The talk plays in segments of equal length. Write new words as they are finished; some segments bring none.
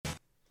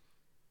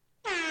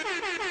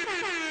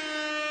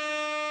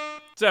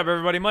What's up,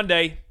 everybody?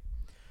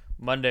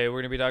 Monday,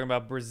 we're going to be talking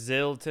about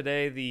Brazil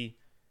today, the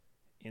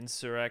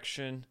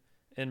insurrection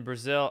in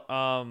Brazil.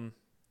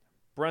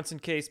 Brunson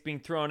case being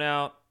thrown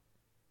out,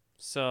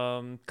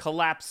 some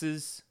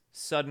collapses,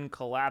 sudden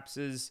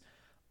collapses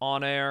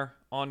on air,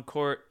 on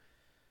court,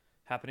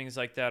 happenings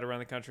like that around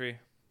the country.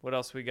 What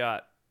else we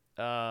got?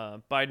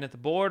 Biden at the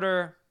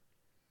border.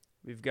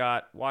 We've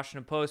got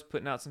Washington Post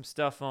putting out some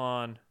stuff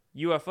on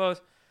UFOs.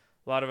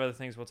 A lot of other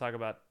things we'll talk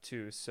about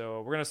too. So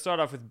we're going to start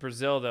off with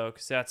Brazil, though,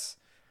 because that's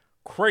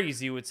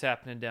crazy what's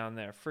happening down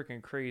there.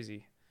 Freaking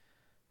crazy.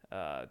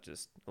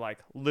 Just like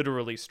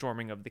literally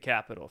storming of the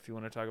Capitol, if you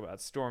want to talk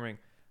about storming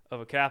of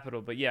a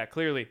Capitol. But yeah,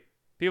 clearly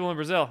people in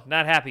Brazil,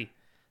 not happy.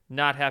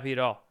 Not happy at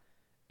all.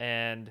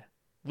 And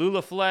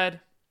Lula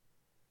fled.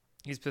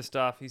 He's pissed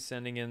off. He's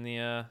sending in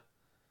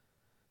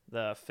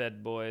the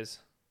Fed boys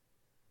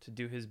to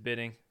do his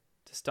bidding,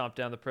 to stomp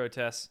down the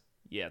protests.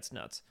 Yeah, it's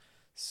nuts.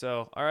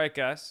 So, all right,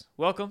 guys.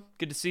 Welcome.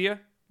 Good to see you.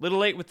 Little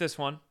late with this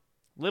one.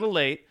 Little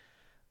late.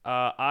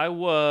 I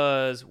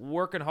was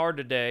working hard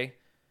today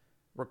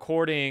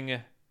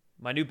recording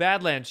my new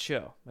Badlands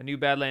show, my new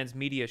Badlands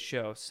media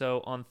show.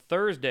 So on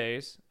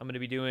Thursdays, I'm going to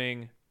be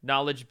doing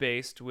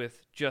knowledge-based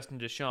with Justin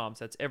Deschamps.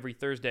 That's every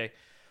Thursday.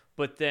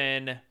 But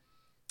then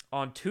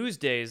on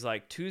Tuesdays,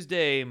 like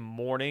Tuesday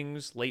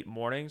mornings, late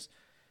mornings,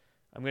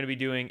 I'm going to be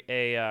doing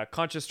a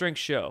conscious strength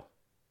show,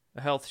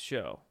 a health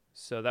show.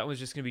 So that one's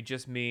just going to be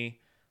just me,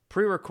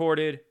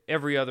 pre-recorded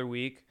every other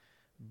week,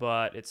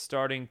 but it's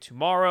starting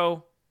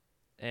tomorrow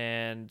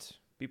and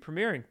be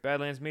premiering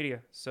Badlands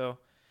Media. So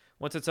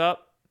once it's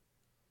up,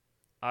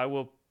 I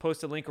will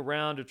post a link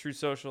around to True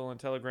Social and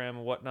Telegram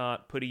and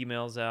whatnot, put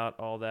emails out,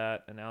 all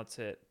that, announce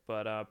it.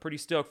 But pretty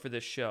stoked for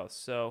this show.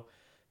 So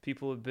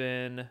people have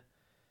been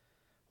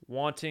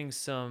wanting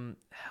some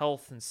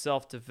health and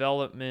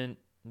self-development,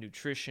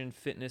 nutrition,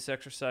 fitness,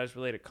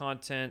 exercise-related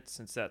content,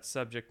 since that's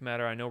subject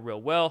matter I know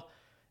real well.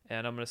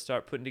 And I'm going to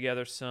start putting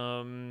together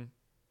some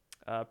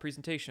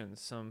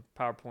presentations, some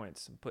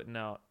PowerPoints, and putting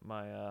out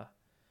my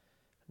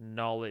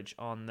knowledge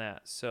on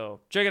that.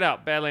 So check it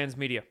out, Badlands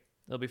Media.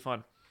 It'll be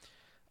fun.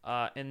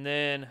 And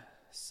then,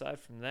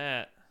 aside from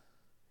that,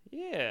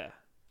 yeah.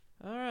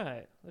 All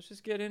right, let's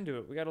just get into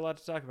it. We got a lot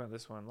to talk about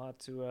this one, a lot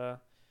to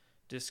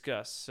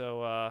discuss.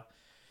 So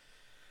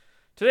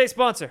today's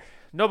sponsor,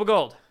 Noble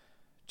Gold.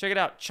 Check it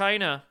out.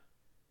 China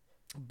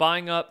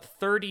buying up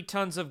 30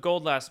 tons of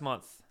gold last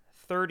month.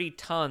 30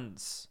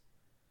 tons.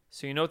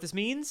 So you know what this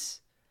means?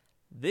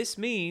 This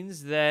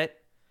means that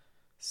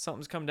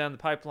something's come down the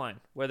pipeline.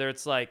 Whether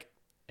it's like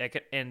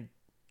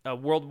a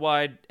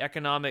worldwide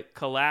economic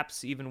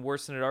collapse, even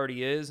worse than it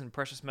already is, and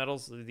precious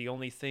metals are the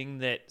only thing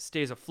that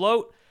stays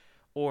afloat,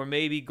 or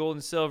maybe gold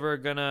and silver are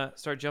going to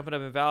start jumping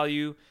up in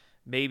value.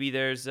 Maybe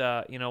there's,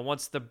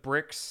 once the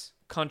BRICS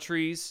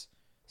countries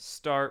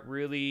start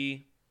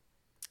really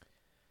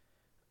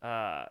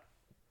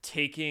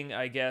taking,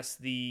 I guess,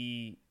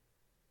 the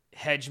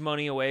hedge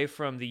money away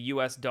from the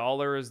US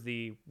dollar as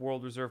the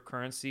world reserve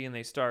currency, and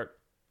they start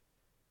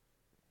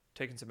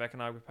taking some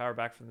economic power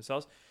back from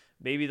themselves,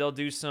 maybe they'll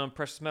do some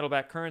precious metal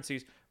backed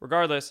currencies.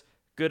 Regardless,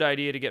 good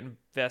idea to get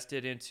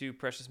invested into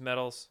precious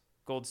metals,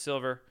 gold,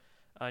 silver.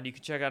 And you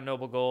can check out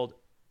Noble Gold.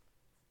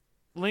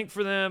 Link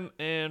for them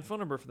and phone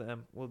number for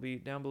them will be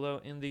down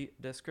below in the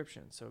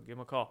description. So give them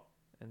a call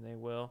and they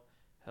will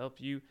help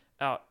you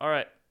out. All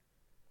right.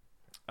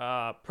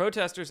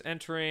 Protesters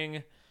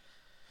entering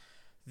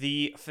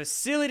the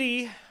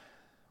facility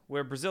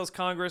where Brazil's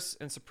Congress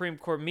and Supreme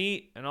Court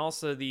meet, and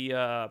also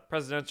the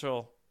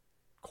presidential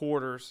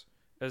quarters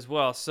as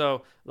well.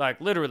 So, like,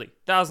 literally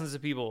thousands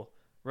of people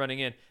running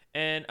in.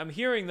 And I'm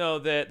hearing, though,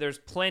 that there's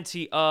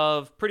plenty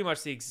of pretty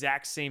much the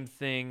exact same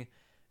thing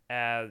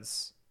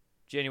as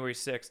January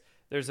 6th.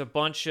 There's a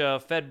bunch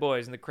of Fed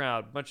boys in the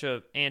crowd, a bunch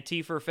of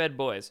Antifa Fed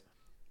boys,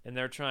 and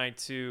they're trying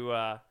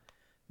to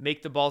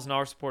make the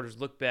Bolsonaro supporters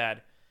look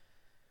bad.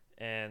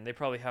 And they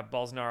probably have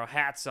Bolsonaro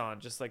hats on,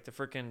 just like the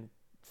freaking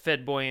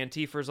Fed boy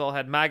Antifers all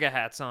had MAGA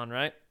hats on,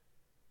 right?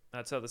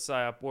 That's how the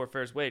PSYOP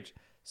warfare is waged.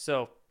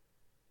 So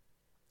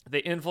they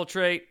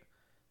infiltrate.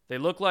 They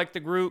look like the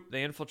group.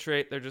 They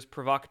infiltrate. They're just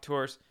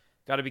provocateurs.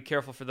 Got to be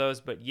careful for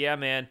those. But yeah,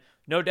 man,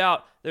 no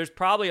doubt there's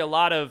probably a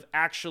lot of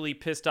actually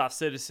pissed off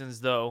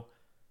citizens, though,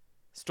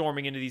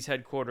 storming into these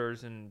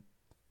headquarters and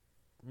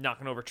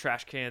knocking over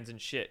trash cans and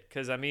shit.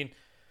 Because, I mean,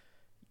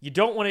 you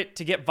don't want it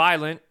to get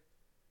violent,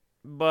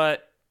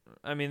 but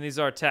I mean, these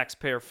are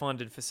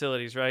taxpayer-funded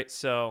facilities, right?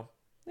 So,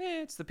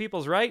 it's the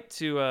people's right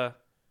to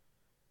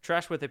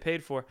trash what they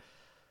paid for.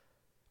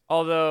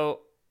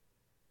 Although,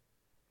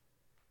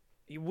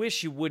 you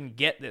wish you wouldn't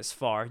get this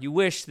far. You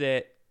wish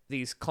that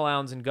these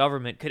clowns in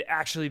government could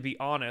actually be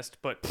honest,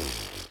 but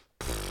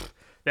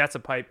that's a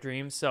pipe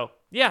dream. So,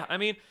 yeah, I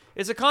mean,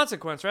 it's a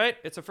consequence, right?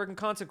 It's a freaking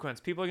consequence.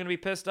 People are going to be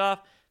pissed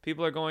off.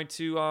 People are going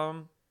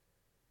to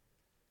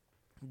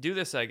do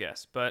this, I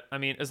guess. But, I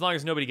mean, as long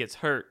as nobody gets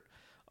hurt.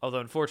 Although,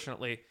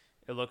 unfortunately,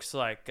 it looks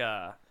like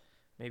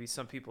maybe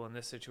some people in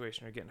this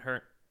situation are getting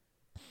hurt.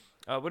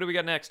 What do we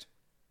got next?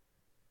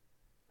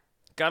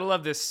 Gotta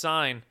love this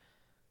sign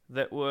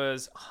that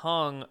was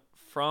hung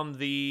from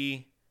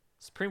the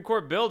Supreme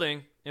Court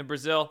building in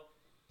Brazil.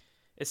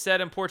 It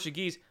said in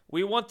Portuguese,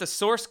 "We want the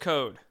source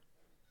code.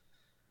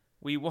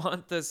 We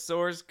want the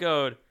source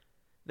code."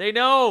 They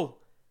know.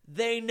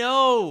 They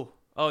know.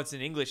 Oh, it's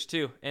in English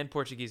too and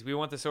Portuguese. "We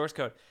want the source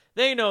code."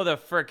 They know the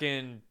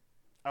frickin'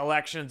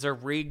 elections are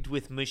rigged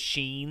with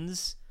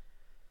machines.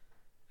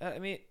 I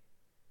mean,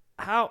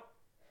 how?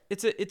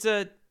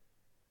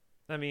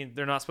 I mean,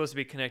 they're not supposed to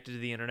be connected to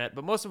the internet,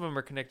 but most of them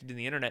are connected to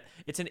the internet.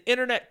 It's an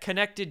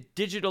internet-connected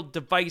digital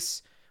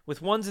device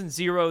with ones and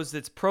zeros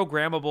that's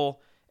programmable,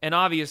 and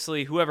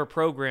obviously, whoever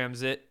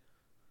programs it...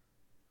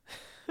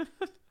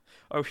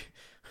 Are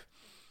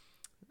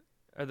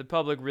the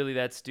public really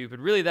that stupid?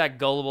 Really that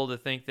gullible to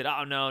think that,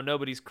 oh no,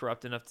 nobody's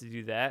corrupt enough to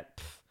do that?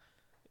 Pfft.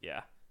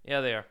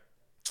 Yeah, they are.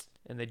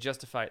 And they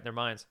justify it in their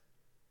minds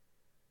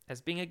as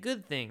being a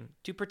good thing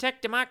to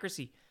protect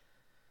democracy.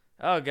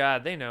 Oh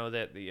God, they know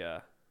that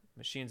the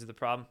machines are the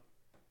problem.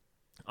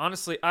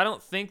 Honestly, I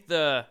don't think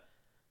the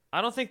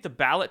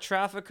ballot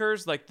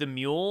traffickers, like the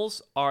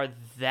mules, are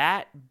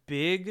that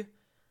big.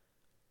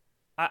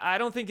 I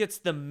don't think it's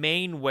the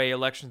main way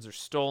elections are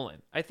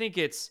stolen. I think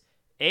it's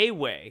a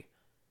way,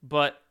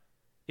 but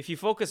if you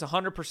focus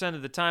 100%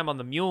 of the time on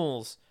the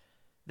mules,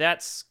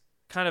 that's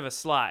kind of a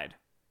slide.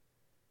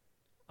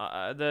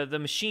 The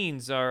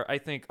machines are, I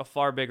think, a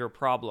far bigger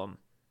problem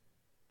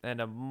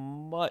and a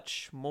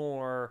much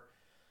more,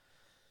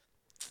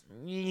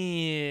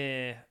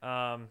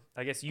 I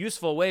guess,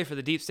 useful way for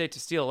the deep state to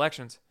steal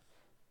elections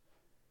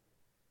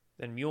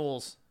than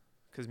mules,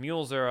 because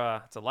mules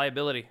are it's a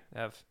liability to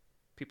have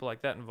people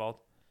like that involved.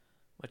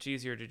 Much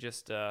easier to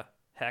just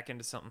hack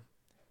into something,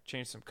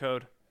 change some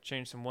code,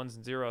 change some ones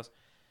and zeros.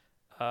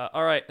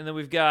 All right, and then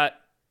we've got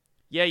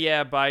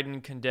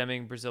Biden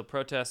condemning Brazil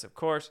protests, of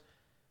course.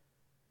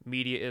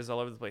 Media is all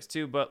over the place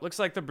too, but looks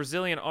like the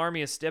Brazilian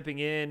army is stepping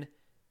in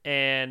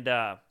and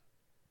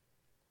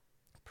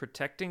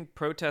protecting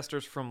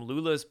protesters from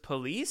Lula's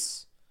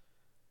police?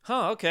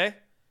 Okay.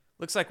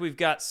 Looks like we've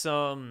got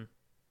some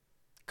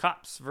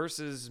cops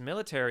versus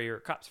military, or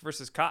cops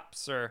versus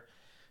cops, or,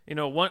 you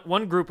know,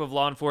 one group of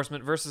law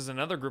enforcement versus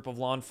another group of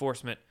law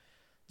enforcement.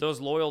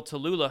 Those loyal to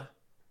Lula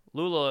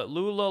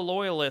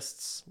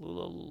loyalists,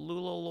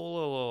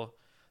 Lula,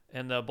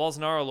 and the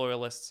Bolsonaro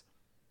loyalists.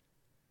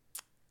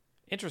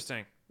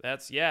 Interesting.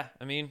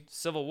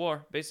 Civil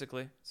war,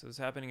 basically. So it's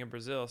happening in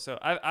Brazil. So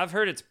I've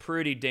heard it's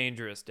pretty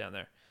dangerous down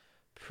there.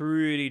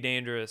 Pretty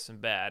dangerous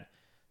and bad.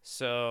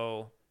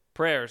 So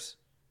prayers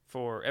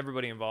for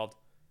everybody involved.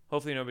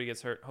 Hopefully nobody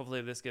gets hurt.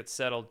 Hopefully this gets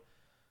settled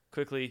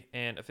quickly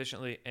and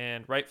efficiently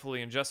and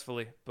rightfully and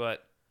justfully.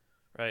 But,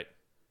 right,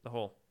 the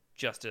whole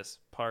justice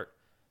part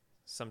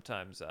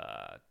sometimes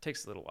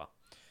takes a little while.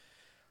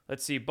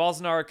 Let's see.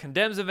 Bolsonaro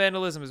condemns the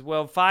vandalism as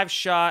well. 5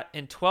 shot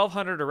and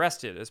 1,200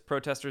 arrested as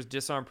protesters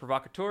disarm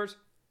provocateurs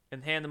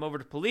and hand them over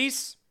to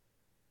police.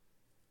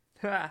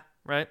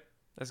 Right?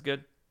 That's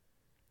good.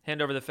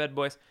 Hand over the Fed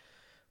boys.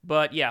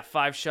 But yeah,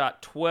 5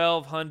 shot,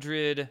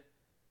 1,200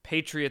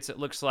 patriots, it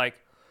looks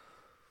like.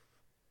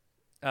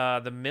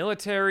 The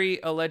military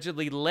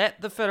allegedly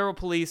let the federal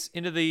police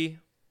into the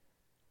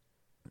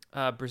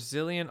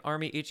Brazilian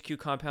Army HQ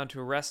compound to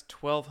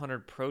arrest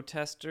 1,200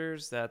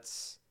 protesters.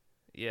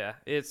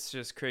 It's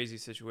just crazy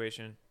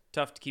situation.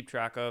 Tough to keep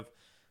track of.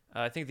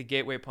 I think the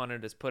Gateway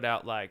Pundit has put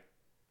out like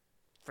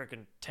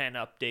freaking 10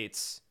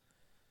 updates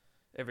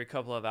every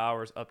couple of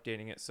hours,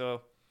 updating it.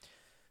 So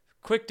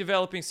quick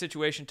developing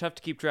situation, tough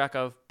to keep track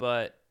of,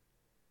 but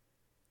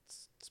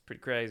it's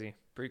pretty crazy.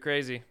 Pretty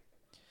crazy.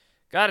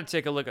 Got to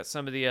take a look at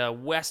some of the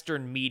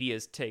Western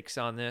media's takes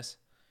on this.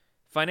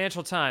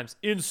 Financial Times,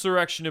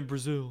 insurrection in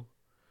Brazil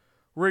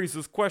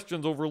raises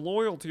questions over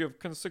loyalty of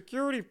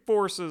security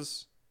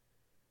forces.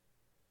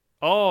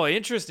 Oh,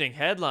 interesting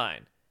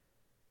headline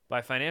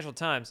by Financial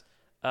Times.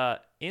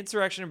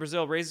 Insurrection in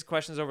Brazil raises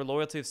questions over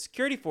loyalty of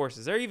security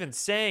forces. They're even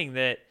saying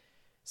that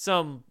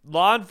some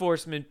law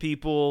enforcement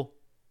people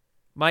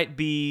might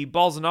be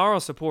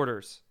Bolsonaro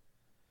supporters,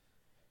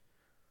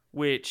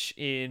 which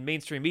in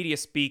mainstream media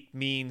speak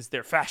means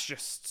they're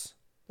fascists.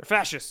 They're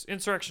fascists,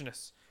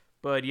 insurrectionists.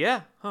 But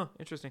yeah,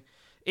 interesting.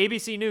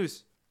 ABC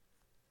News,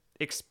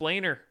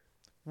 explainer,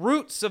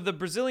 roots of the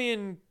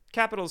Brazilian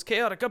capital's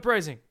chaotic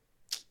uprising.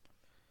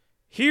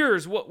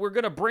 Here's what we're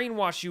going to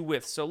brainwash you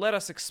with, so let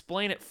us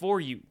explain it for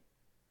you.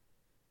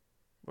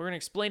 We're going to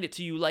explain it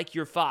to you like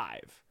you're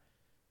 5,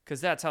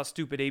 because that's how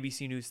stupid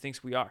ABC News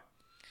thinks we are.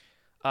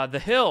 The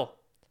Hill,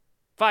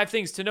 5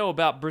 things to know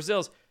about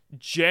Brazil's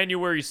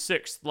January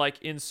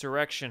 6th-like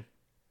insurrection.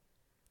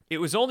 It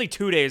was only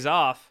 2 days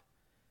off.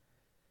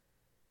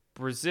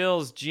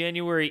 Brazil's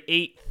January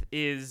 8th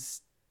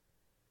is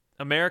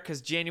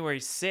America's January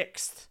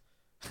 6th.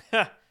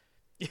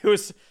 It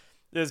was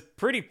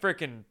pretty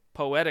freaking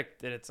poetic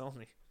that it's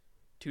only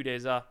 2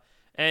 days off.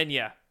 And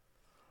yeah,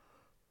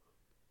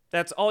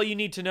 that's all you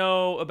need to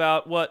know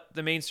about what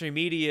the mainstream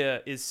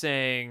media is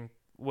saying,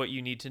 what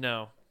you need to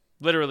know.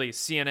 Literally,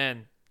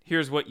 CNN,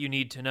 here's what you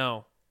need to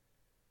know.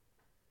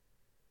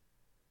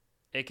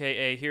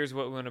 AKA, here's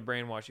what we're going to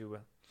brainwash you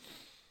with.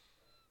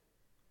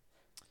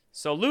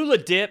 So Lula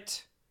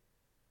dipped.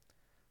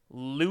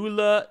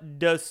 Lula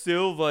da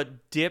Silva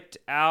dipped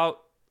out.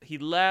 He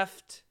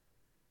left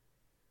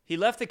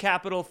the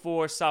capital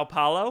for Sao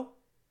Paulo,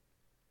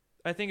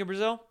 I think, in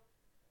Brazil.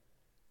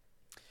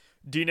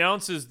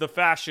 Denounces the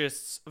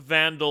fascists,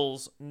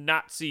 vandals,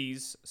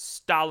 Nazis,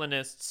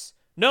 Stalinists.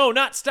 No,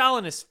 not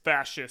Stalinist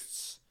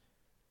fascists.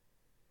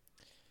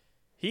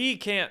 He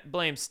can't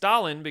blame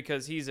Stalin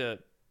because he's a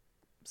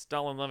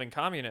Stalin-loving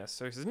communist.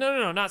 So he says,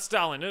 no, not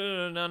Stalin.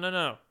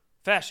 No.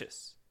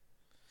 Fascists.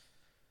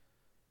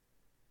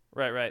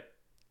 Right.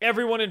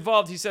 Everyone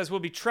involved, he says, will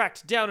be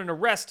tracked down and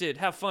arrested.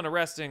 Have fun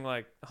arresting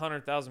like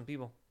 100,000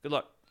 people. Good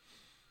luck.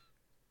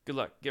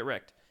 Get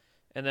wrecked.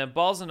 And then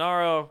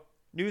Bolsonaro,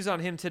 news on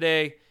him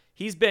today.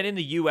 He's been in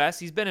the U.S.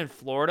 He's been in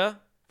Florida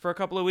for a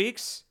couple of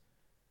weeks.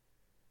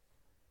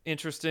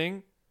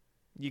 Interesting.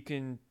 You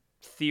can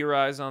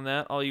theorize on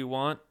that all you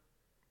want.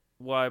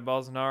 Why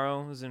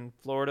Bolsonaro is in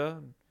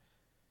Florida.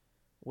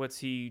 Who's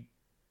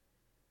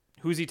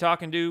he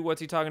talking to?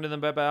 What's he talking to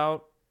them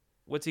about?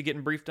 What's he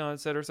getting briefed on, et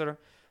cetera, et cetera.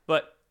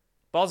 But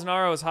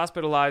Bolsonaro is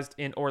hospitalized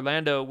in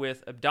Orlando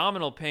with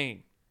abdominal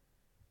pain.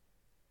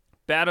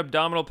 Bad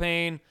abdominal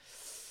pain.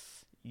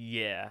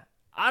 Yeah.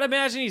 I'd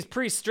imagine he's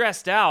pretty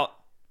stressed out.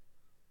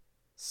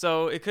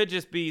 So it could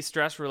just be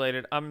stress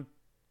related. I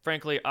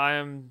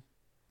am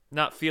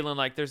not feeling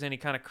like there's any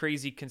kind of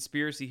crazy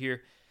conspiracy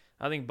here.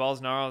 I think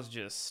Bolsonaro's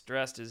just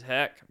stressed as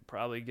heck.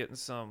 Probably getting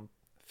some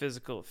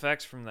physical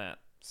effects from that.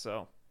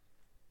 So,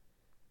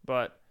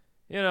 but,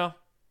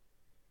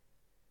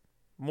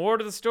 more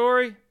to the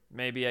story?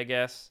 Maybe, I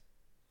guess.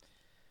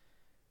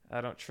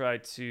 I don't try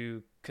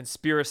to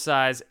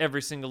conspiracize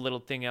every single little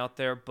thing out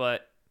there,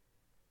 but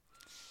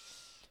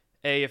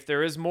hey, if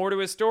there is more to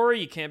his story,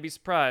 you can't be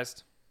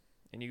surprised.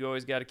 And you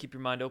always got to keep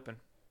your mind open.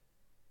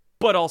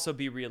 But also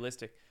be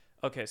realistic.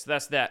 Okay, so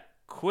that's that.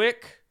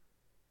 Quick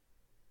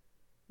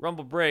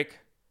Rumble break.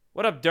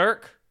 What up,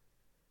 Dirk?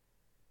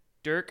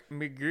 Dirk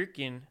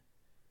McGurkin.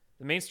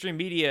 The mainstream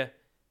media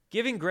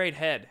giving great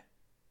head.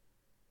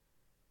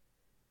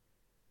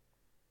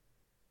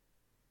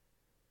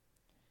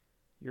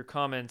 Your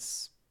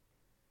comments,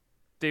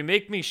 they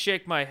make me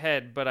shake my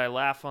head, but I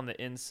laugh on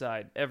the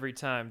inside. Every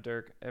time,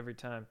 Dirk. Every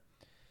time.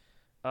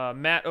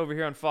 Matt over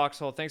here on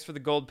Foxhole. Thanks for the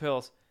gold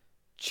pills.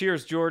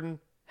 Cheers, Jordan.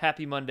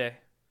 Happy Monday.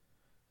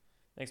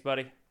 Thanks,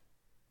 buddy.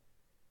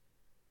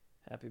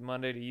 Happy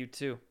Monday to you,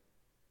 too.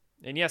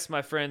 And yes,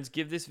 my friends,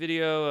 give this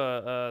video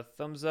a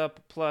thumbs up,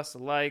 plus a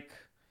like,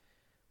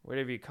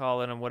 whatever you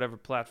call it, on whatever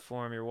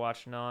platform you're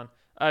watching on.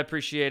 I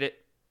appreciate it.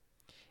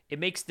 It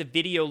makes the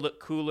video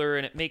look cooler,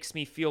 and it makes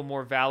me feel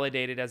more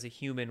validated as a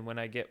human when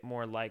I get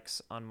more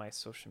likes on my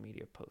social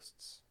media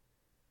posts.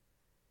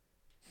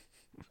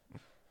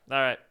 All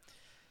right.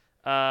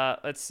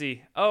 Let's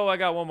see. Oh, I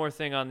got one more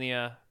thing on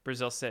the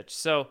Brazil sitch.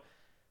 So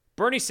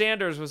Bernie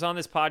Sanders was on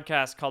this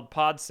podcast called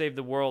Pod Save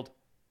the World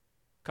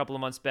a couple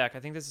of months back. I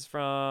think this is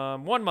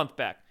from 1 month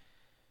back.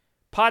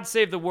 Pod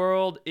Save the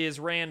World is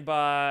ran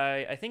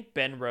by, I think,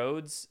 Ben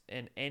Rhodes,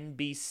 an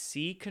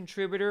NBC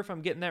contributor, if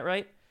I'm getting that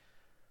right.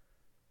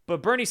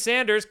 But Bernie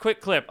Sanders,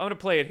 quick clip. I'm going to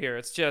play it here.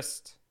 It's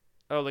just,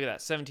 oh, look at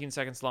that, 17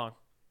 seconds long.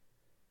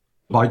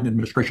 Biden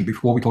administration,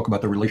 before we talk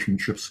about the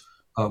relationships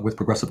with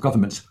progressive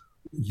governments,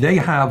 they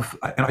have,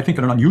 and I think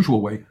in an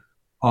unusual way,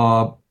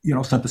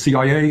 sent the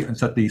CIA and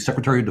sent the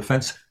Secretary of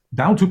Defense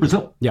down to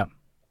Brazil. Yeah.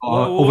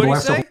 Over the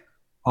last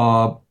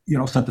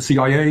several, sent the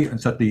CIA and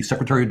sent the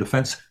Secretary of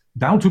Defense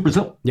down to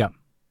Brazil. Yeah.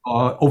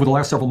 Over the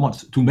last several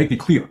months to make it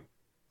clear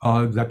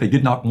that they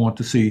did not want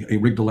to see a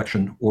rigged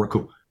election or a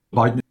coup.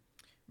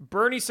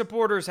 Bernie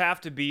supporters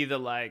have to be the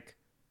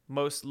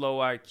most low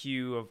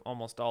IQ of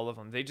almost all of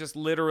them. They just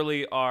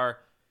literally are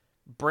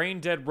brain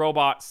dead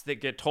robots that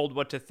get told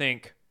what to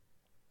think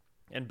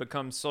and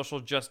become social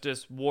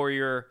justice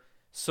warrior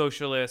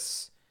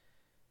socialists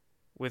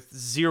with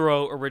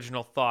zero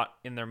original thought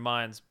in their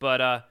minds.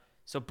 But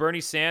so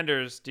Bernie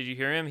Sanders, did you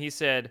hear him? He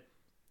said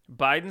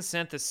Biden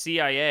sent the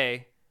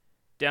CIA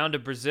down to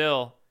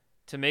Brazil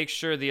to make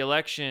sure the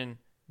election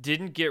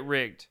didn't get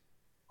rigged.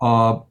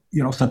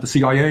 Sent the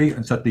CIA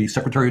and sent the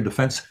Secretary of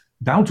Defense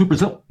down to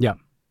Brazil. Yeah.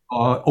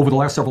 Over the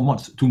last several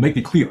months to make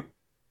it clear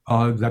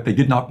that they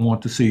did not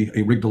want to see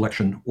a rigged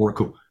election or a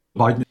coup.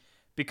 Biden.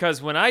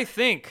 Because when I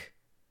think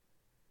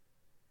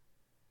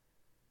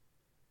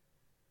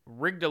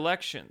rigged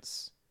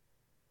elections,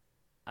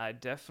 I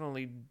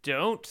definitely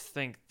don't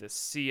think the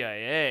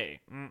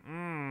CIA.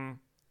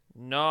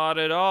 Not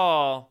at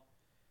all.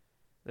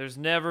 There's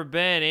never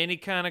been any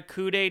kind of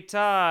coup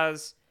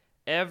d'etats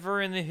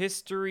ever in the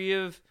history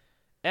of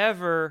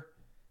ever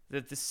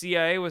that the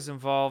CIA was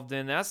involved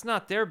in. That's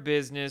not their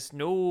business.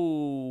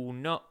 No,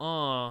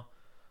 nuh-uh.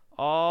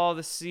 All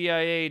the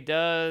CIA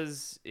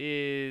does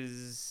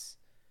is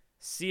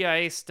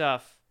CIA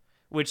stuff,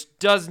 which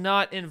does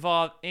not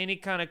involve any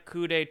kind of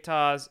coup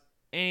d'etats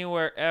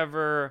anywhere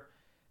ever,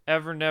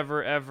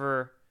 never,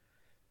 ever.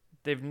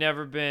 They've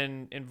never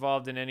been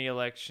involved in any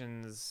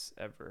elections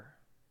ever.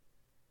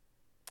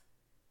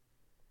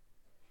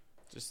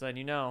 Just letting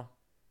you know.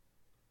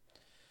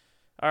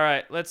 All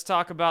right, let's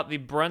talk about the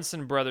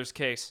Brunson brothers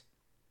case.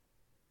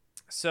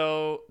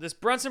 So, this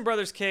Brunson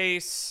brothers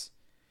case,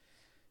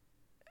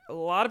 a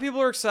lot of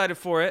people are excited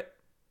for it.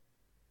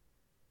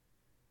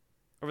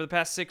 Over the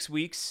past 6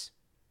 weeks,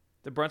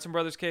 the Brunson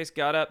brothers case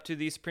got up to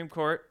the Supreme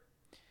Court,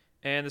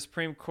 and the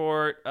Supreme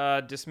Court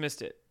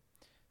dismissed it.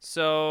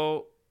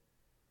 So,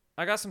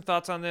 I got some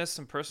thoughts on this,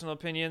 some personal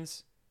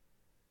opinions.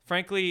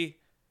 Frankly,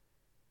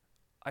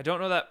 I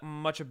don't know that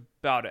much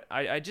about it.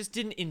 I just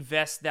didn't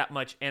invest that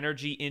much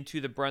energy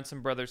into the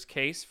Brunson brothers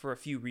case for a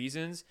few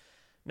reasons.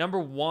 Number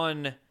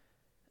one,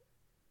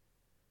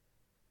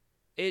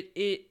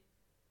 I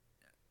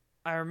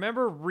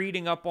remember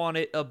reading up on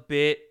it a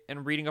bit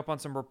and reading up on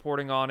some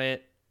reporting on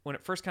it when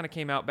it first kind of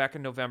came out back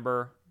in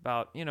November,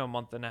 about, a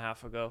month and a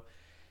half ago.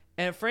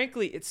 And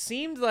frankly, it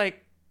seemed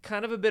like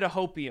kind of a bit of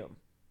hopium.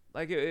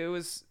 Like it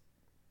was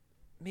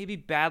maybe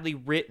badly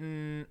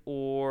written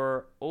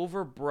or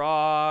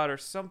overbroad or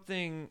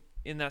something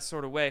in that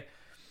sort of way.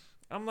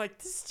 I'm like,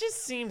 this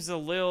just seems a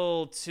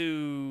little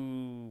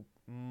too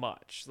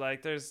much.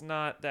 Like there's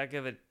not that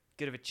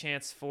good of a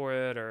chance for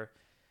it, or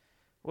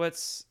I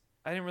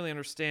didn't really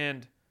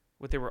understand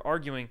what they were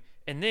arguing.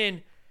 And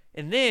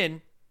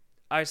then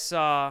I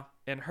saw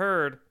and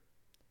heard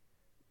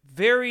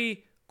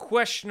very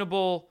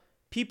questionable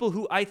people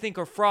who I think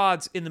are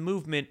frauds in the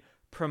movement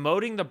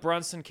promoting the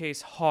Brunson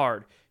case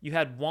hard. You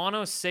had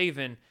Wano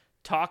Savin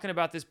talking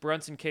about this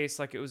Brunson case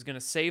like it was going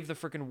to save the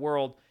freaking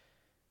world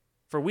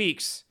for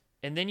weeks.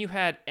 And then you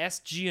had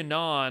SG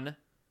Anon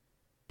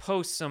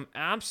post some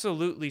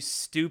absolutely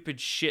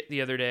stupid shit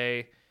the other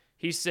day.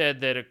 He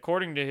said that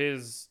according to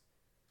his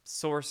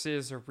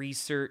sources or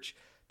research,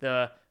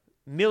 the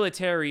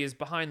military is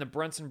behind the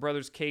Brunson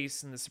brothers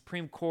case and the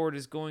Supreme Court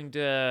is going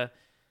to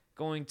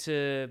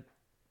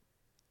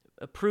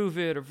approve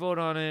it or vote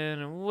on it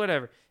and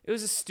whatever. It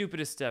was the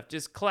stupidest stuff.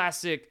 Just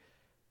classic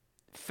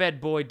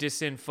Fed boy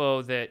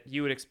disinfo that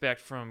you would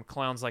expect from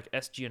clowns like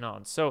SG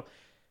Anon. So,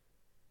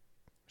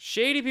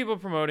 shady people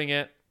promoting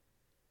it.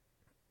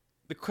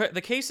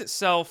 The case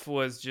itself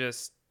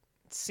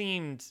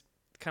seemed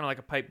kind of like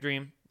a pipe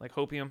dream, like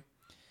hopium.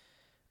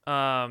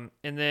 And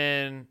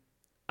then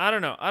I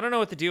don't know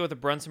what the deal with the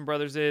Brunson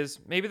brothers is.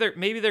 Maybe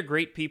they're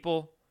great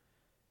people.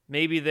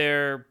 Maybe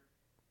they're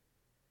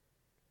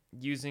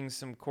using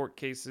some court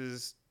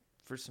cases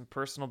for some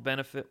personal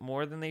benefit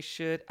more than they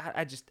should.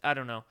 I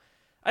don't know.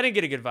 I didn't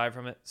get a good vibe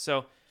from it.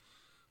 So,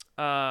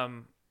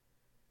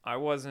 I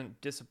wasn't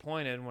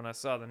disappointed when I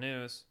saw the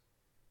news.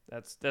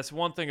 That's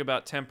one thing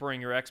about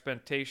tempering your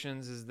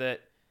expectations, is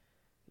that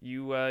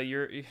you're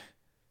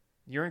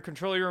in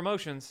control of your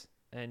emotions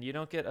and you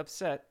don't get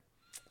upset.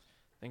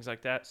 Things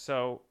like that.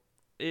 So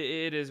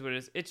it is what it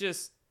is. It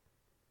just,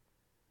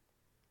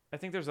 I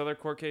think there's other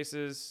court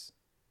cases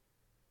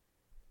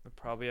that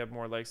probably have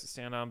more legs to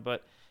stand on.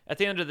 But at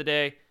the end of the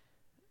day,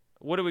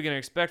 what are we going to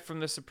expect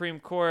from the Supreme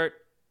Court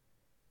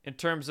in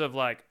terms of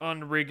like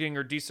unrigging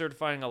or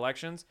decertifying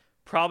elections?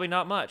 Probably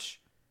not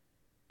much.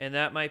 And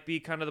that might be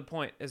kind of the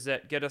point, is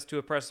that get us to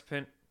a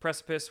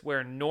precipice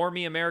where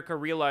normie America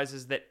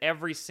realizes that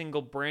every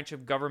single branch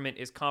of government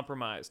is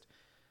compromised.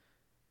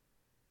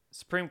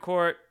 Supreme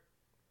Court,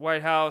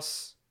 White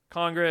House,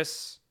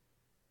 Congress,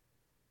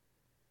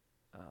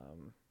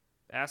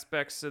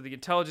 aspects of the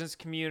intelligence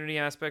community,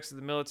 aspects of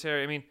the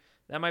military. I mean,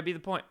 that might be the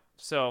point.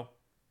 So,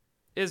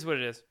 is what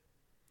it is.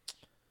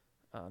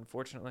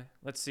 Unfortunately.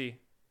 Let's see.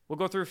 We'll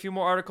go through a few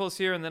more articles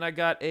here, and then I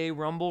got a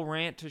Rumble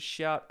rant to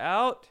shout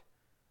out.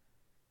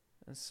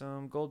 And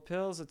some gold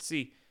pills. Let's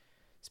see.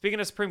 Speaking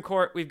of Supreme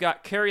Court, we've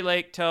got Carrie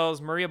Lake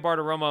tells Maria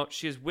Bartiromo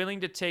she is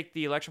willing to take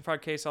the election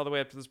fraud case all the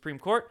way up to the Supreme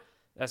Court.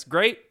 That's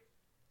great.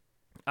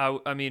 I'll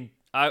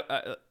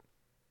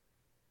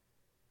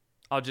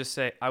just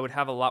say I would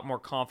have a lot more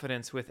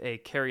confidence with a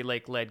Carrie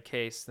Lake-led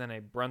case than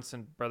a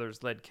Brunson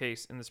Brothers-led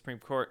case in the Supreme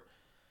Court.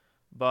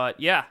 But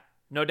yeah,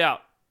 no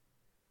doubt.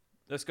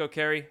 Let's go,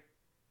 Carrie.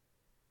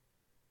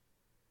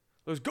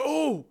 Let's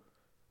go!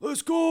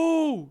 Let's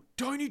go!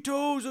 Tiny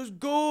toes, let's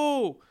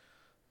go!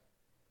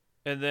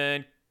 And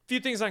then a few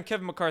things on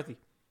Kevin McCarthy.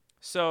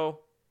 So,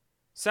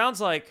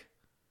 sounds like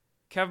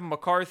Kevin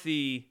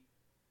McCarthy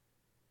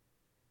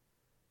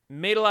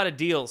made a lot of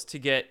deals to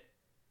get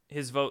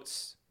his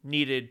votes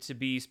needed to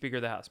be Speaker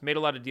of the House. Made a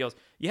lot of deals.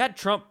 You had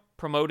Trump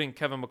promoting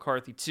Kevin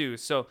McCarthy too.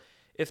 So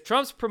if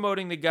Trump's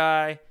promoting the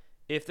guy,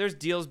 if there's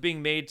deals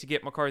being made to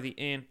get McCarthy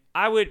in,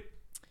 I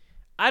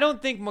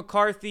don't think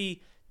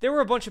McCarthy, there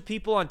were a bunch of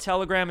people on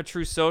Telegram and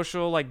True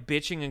Social like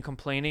bitching and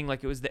complaining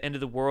like it was the end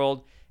of the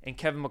world and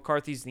Kevin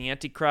McCarthy's the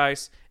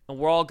Antichrist and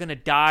we're all going to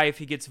die if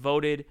he gets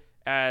voted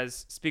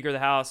as Speaker of the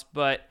House.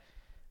 But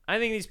I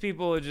think these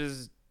people are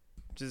just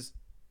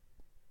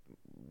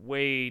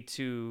way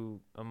too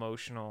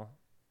emotional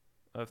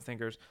of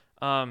thinkers.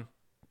 I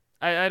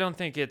don't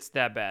think it's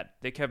that bad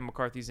that Kevin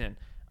McCarthy's in.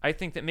 I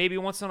think that maybe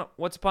once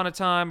upon a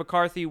time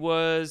McCarthy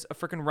was a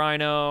freaking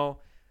rhino,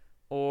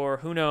 or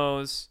who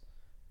knows.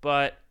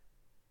 But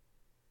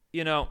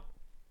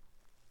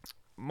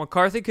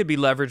McCarthy could be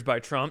leveraged by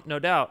Trump, no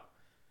doubt.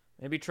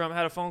 Maybe Trump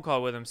had a phone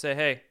call with him, say,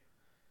 "Hey,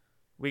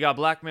 we got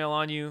blackmail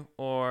on you,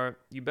 or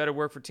you better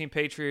work for Team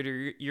Patriot,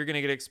 or you're going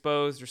to get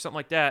exposed, or something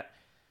like that.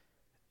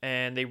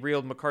 And they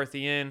reeled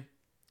McCarthy in.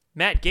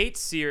 Matt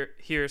Gaetz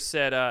here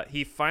said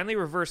he finally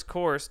reversed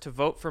course to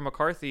vote for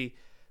McCarthy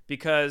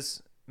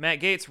because Matt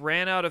Gaetz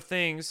ran out of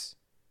things.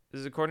 This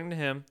is according to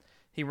him.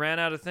 He ran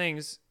out of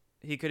things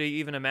he could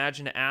even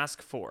imagine to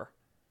ask for.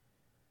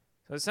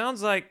 So it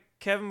sounds like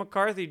Kevin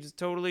McCarthy just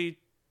totally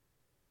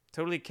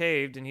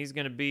caved, and he's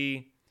gonna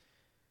be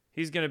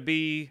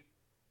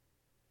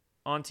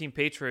on Team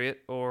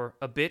Patriot, or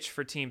a bitch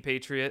for Team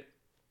Patriot.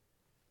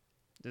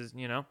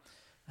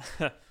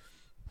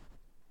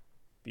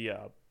 Be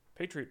a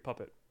Patriot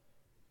puppet.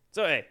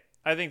 So hey,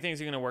 I think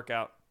things are gonna work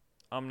out.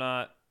 I'm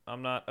not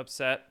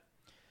upset.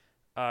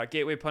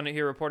 Gateway Pundit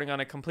here reporting on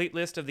a complete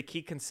list of the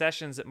key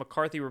concessions that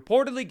McCarthy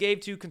reportedly gave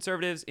to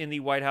conservatives in the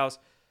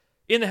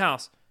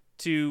House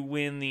to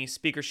win the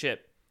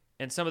speakership.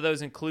 And some of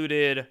those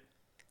included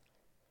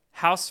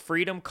House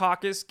Freedom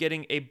Caucus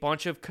getting a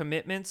bunch of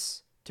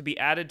commitments to be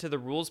added to the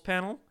rules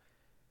panel,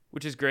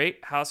 which is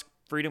great. House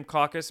Freedom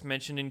Caucus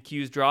mentioned in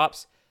Q's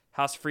drops.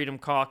 House Freedom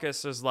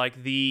Caucus is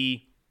like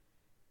the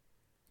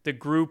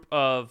group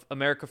of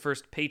America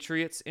First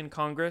patriots in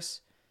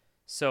Congress.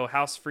 So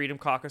House Freedom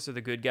Caucus are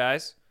the good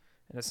guys,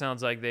 and it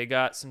sounds like they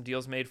got some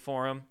deals made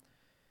for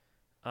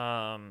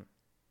them.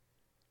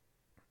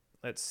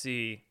 Let's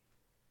see.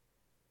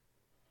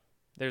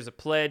 There's a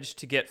pledge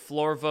to get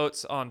floor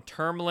votes on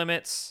term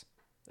limits.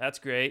 That's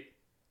great.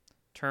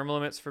 Term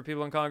limits for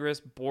people in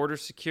Congress. Border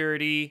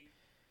security.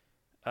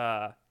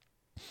 Another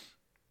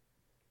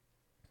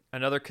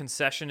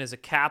concession is a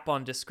cap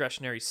on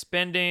discretionary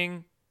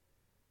spending.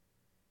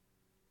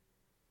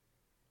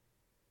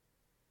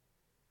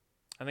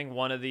 I think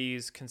one of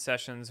these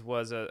concessions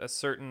was a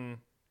certain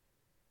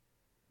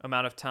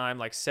amount of time,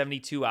 like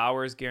 72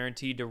 hours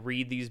guaranteed to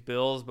read these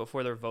bills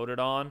before they're voted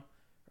on,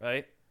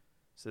 right?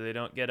 So they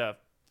don't get a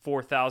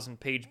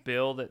 4,000-page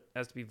bill that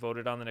has to be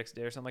voted on the next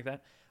day or something like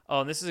that.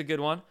 Oh, and this is a good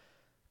one.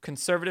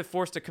 Conservative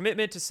forced a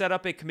commitment to set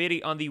up a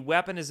committee on the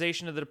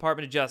weaponization of the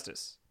Department of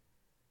Justice.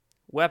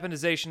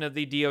 Weaponization of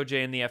the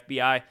DOJ and the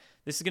FBI.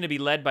 This is going to be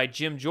led by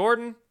Jim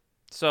Jordan.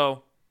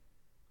 So,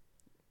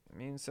 I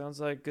mean, sounds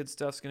like good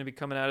stuff's going to be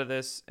coming out of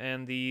this,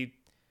 and the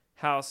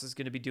House is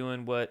going to be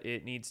doing what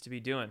it needs to be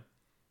doing.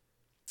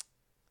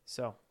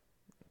 So,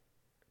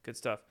 good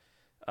stuff.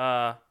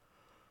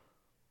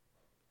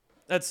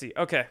 Let's see.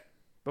 Okay.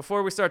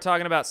 Before we start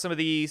talking about some of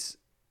these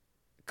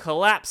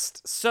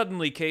collapsed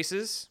suddenly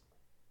cases,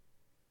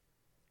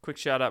 quick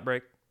shout-out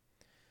break.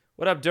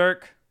 What up,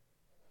 Dirk?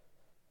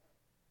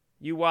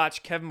 You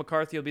watch, Kevin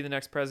McCarthy will be the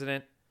next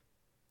president.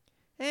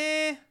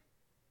 I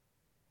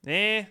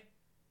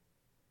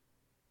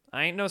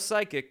ain't no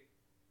psychic.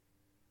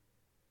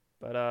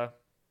 But,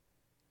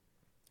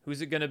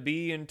 who's it going to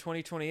be in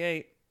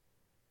 2028?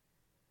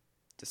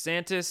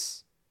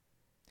 DeSantis?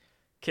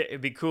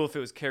 It'd be cool if it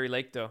was Kari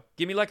Lake, though.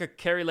 Give me like a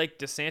Kari Lake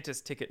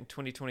DeSantis ticket in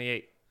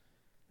 2028.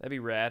 That'd be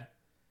rad.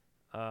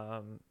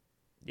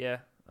 Yeah,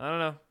 I don't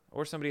know.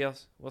 Or somebody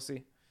else. We'll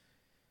see.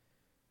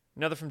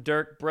 Another from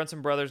Dirk.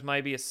 Brunson Brothers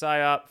might be a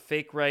psyop.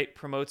 Fake right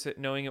promotes it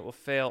knowing it will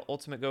fail.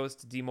 Ultimate goal is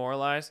to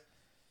demoralize.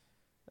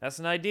 That's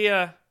an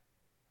idea.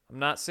 I'm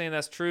not saying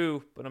that's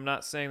true, but I'm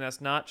not saying that's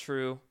not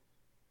true.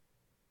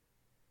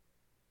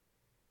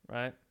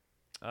 Right?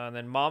 And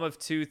then Mom of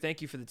Two,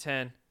 thank you for the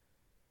 10.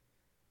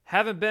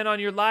 Haven't been on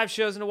your live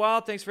shows in a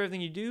while. Thanks for everything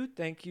you do.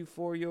 Thank you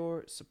for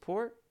your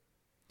support.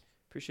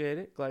 Appreciate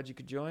it. Glad you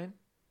could join.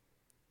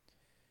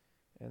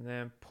 And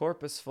then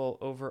Porpoiseful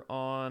over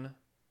on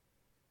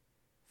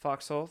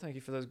Foxhole. Thank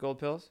you for those gold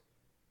pills.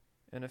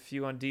 And a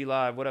few on D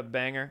Live. What up,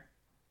 Banger?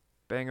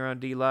 Banger on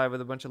D Live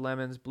with a bunch of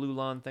lemons. Blue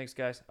Lawn. Thanks,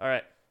 guys. All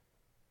right.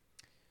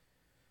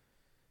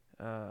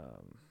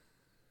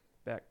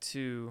 Back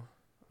to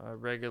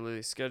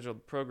regularly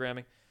scheduled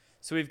programming.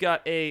 So we've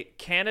got a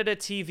Canada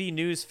TV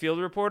News field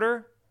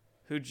reporter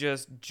who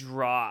just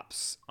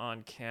drops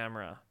on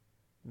camera.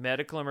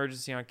 Medical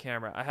emergency on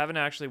camera. I haven't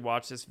actually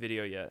watched this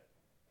video yet.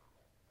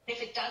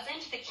 If it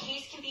doesn't, the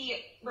case can be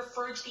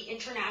referred to the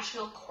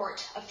International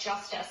Court of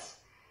Justice.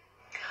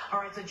 All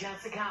right, so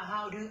Jessica,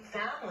 how do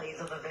families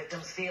of the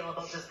victims feel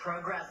about this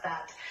progress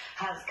that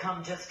has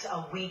come just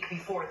a week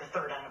before the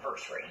third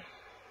anniversary?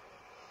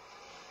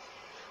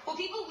 Well,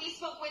 people we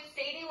spoke with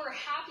say they were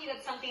happy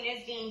that something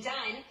is being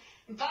done,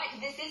 but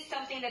this is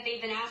something that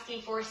they've been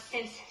asking for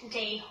since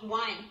day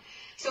one.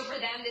 So for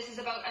them, this is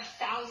about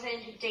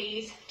 1,000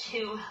 days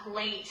too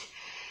late.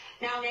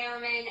 Now,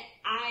 Nariman,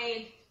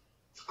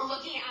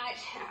 looking at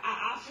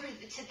after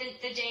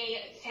the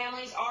day,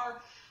 families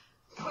are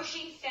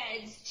pushing the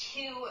feds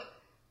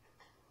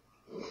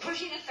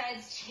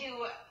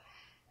to.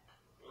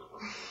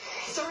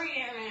 Sorry,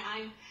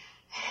 Nariman,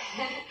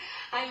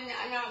 I'm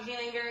not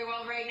feeling very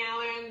well right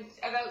now, and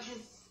I'm about to.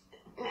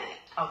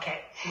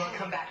 Okay, we'll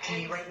come back to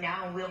me right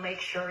now, and we'll make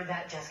sure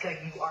that, Jessica,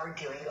 you are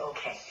doing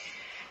okay.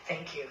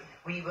 Thank you.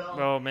 We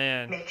will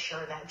make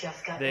sure that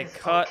Jessica they is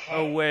cut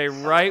okay. away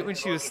right when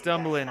she was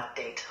stumbling. An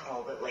update a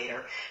little bit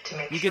later to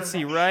make you sure could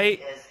see that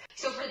right.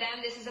 So for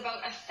them, this is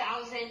about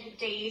 1,000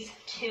 days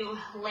too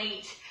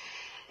late.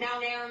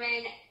 Now,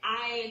 Nariman,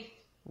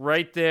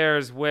 Right there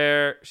is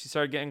where she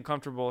started getting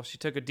comfortable. She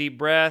took a deep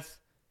breath,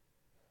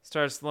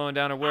 started slowing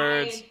down her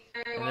words,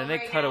 and then they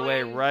cut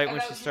away right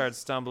when she started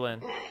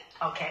stumbling.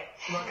 Okay,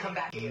 we'll come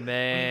back to you.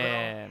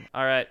 Man.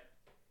 All right.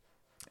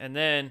 And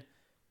then,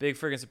 big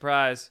freaking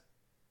surprise,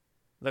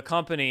 the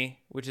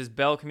company, which is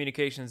Bell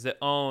Communications that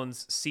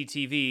owns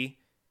CTV,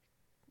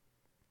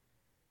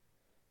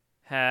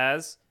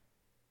 has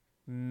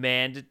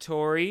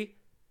mandatory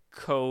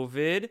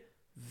COVID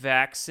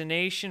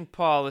vaccination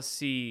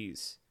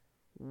policies.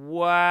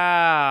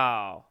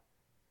 Wow.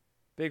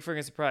 Big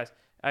freaking surprise.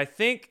 I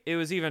think it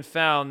was even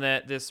found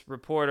that this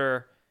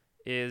reporter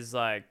is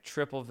like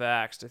triple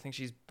vaxxed. I think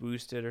she's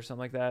boosted or something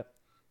like that.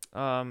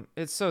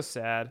 It's so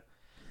sad.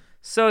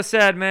 So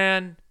sad,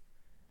 man.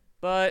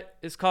 But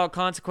it's called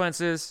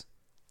consequences.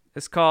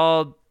 It's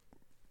called,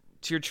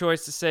 it's your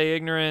choice to stay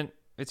ignorant.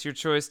 It's your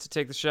choice to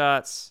take the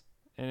shots.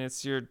 And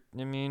it's your,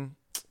 it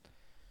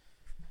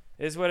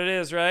is what it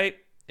is, right?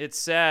 It's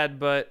sad,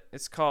 but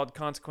it's called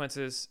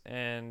consequences.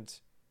 And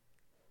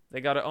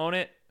they got to own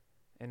it.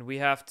 And we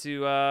have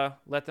to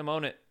let them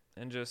own it.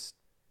 And just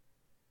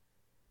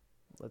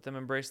let them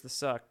embrace the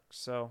suck.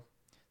 So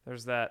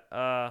there's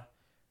that.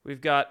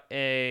 We've got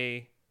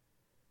a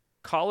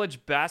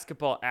college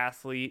basketball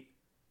athlete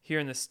here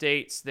in the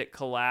States that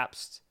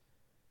collapsed.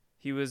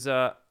 He was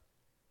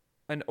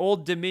an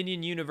Old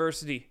Dominion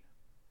University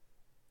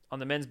on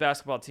the men's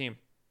basketball team.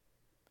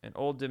 An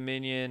Old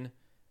Dominion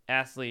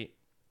athlete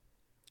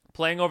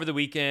playing over the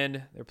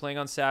weekend. They're playing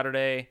on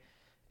Saturday.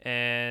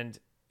 And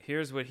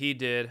here's what he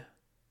did.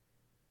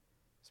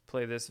 Let's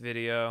play this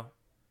video.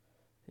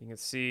 You can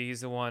see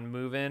he's the one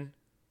moving.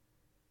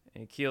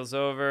 And he keels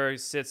over. He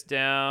sits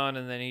down.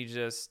 And then he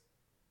just...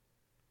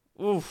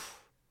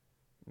 Oof.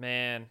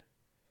 Man.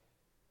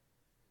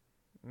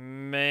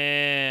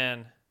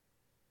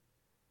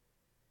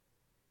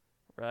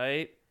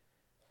 Right?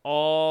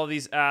 All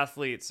these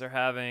athletes are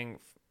having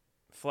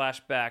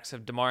flashbacks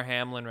of DeMar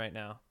Hamlin right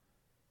now.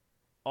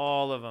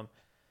 All of them.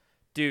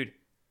 Dude,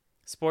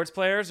 sports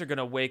players are going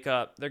to wake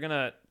up. They're going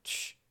to...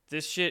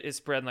 This shit is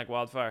spreading like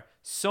wildfire.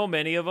 So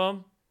many of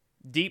them,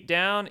 deep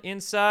down,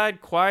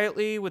 inside,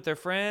 quietly with their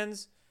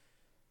friends,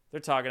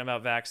 they're talking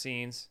about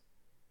vaccines.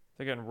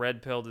 They're getting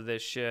red pilled to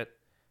this shit.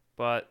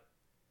 But,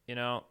 you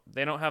know,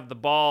 they don't have the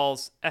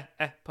balls,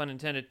 pun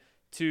intended,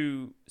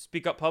 to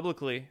speak up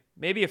publicly.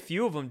 Maybe a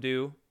few of them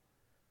do.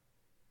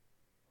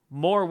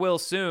 More will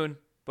soon.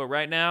 But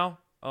right now,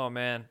 oh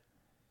man.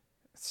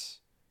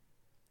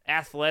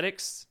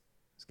 Athletics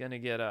is going to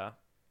get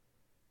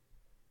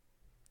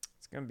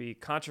it's going to be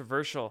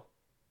controversial.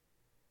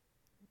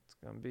 It's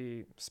going to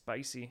be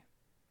spicy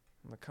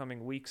in the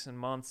coming weeks and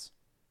months.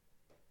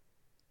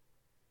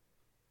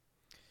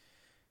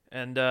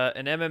 And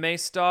an MMA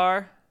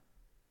star,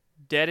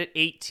 dead at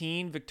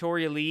 18,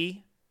 Victoria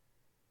Lee.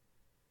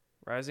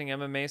 Rising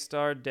MMA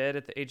star, dead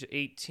at the age of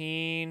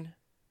 18.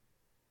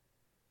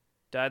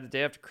 Died the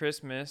day after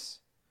Christmas.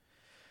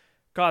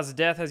 Cause of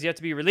death has yet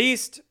to be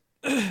released.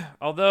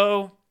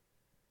 Although,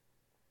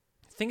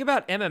 the thing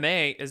about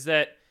MMA is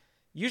that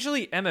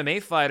usually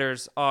MMA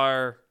fighters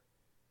are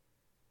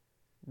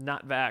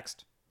not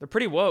vaxxed. They're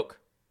pretty woke.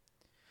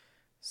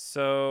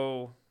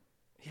 So,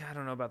 yeah, I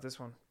don't know about this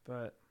one,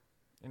 but...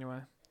 Anyway,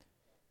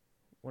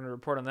 want to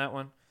report on that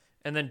one.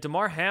 And then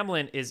DeMar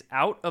Hamlin is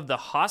out of the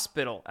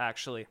hospital,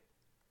 actually.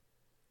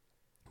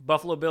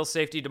 Buffalo Bills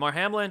safety DeMar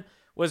Hamlin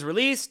was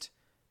released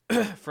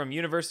from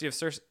University of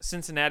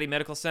Cincinnati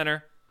Medical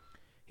Center.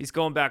 He's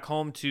going back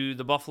home to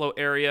the Buffalo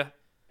area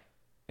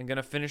and going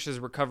to finish his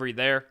recovery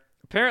there.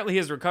 Apparently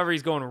his recovery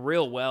is going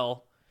real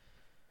well,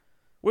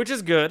 which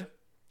is good,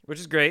 which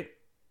is great.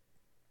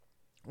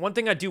 One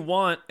thing I do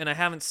want, and I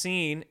haven't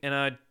seen, and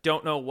I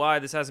don't know why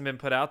this hasn't been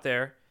put out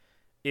there,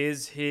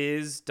 is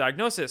his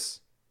diagnosis.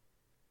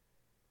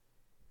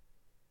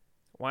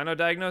 Why no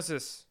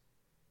diagnosis?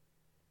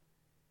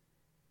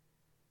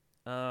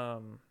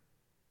 Quick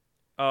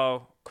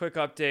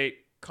update.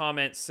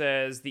 Comment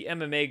says the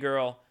MMA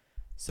girl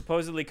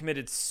supposedly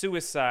committed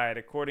suicide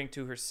according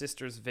to her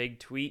sister's vague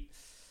tweet.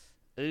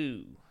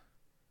 Ooh.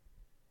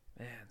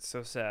 Man,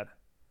 so sad.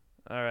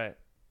 All right.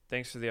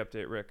 Thanks for the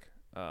update, Rick.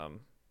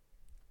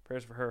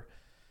 Prayers for her.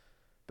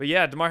 But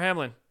yeah, DeMar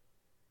Hamlin.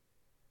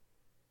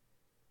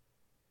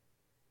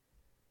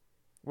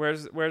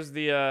 Where's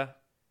the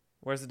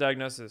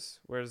diagnosis?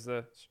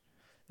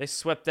 They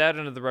swept that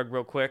under the rug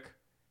real quick.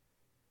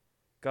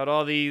 Got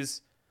all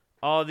these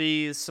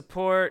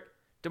support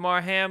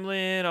DeMar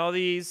Hamlin, all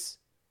these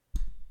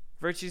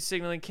virtue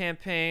signaling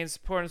campaigns,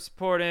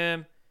 support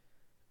him.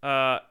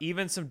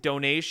 Even some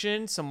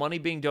donation, some money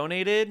being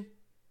donated.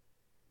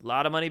 A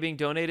lot of money being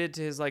donated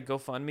to his like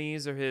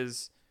GoFundMe's or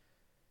his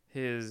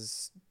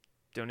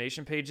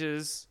donation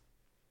pages.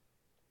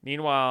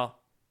 Meanwhile,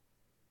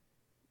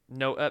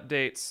 no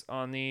updates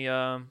on the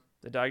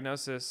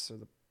diagnosis or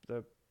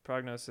the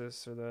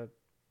prognosis or the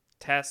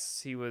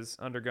tests he was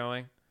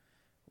undergoing,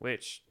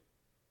 which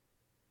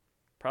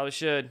probably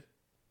should.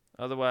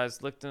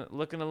 Otherwise, looking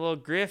a little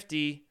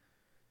grifty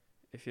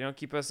if you don't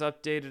keep us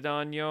updated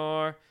on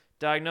your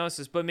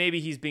diagnosis. But maybe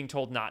he's being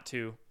told not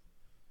to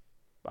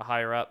by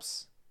higher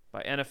ups,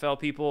 by NFL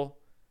people,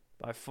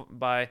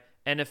 by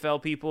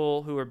NFL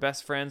people who are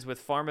best friends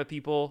with pharma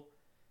people,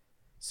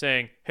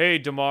 saying, hey,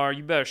 Damar,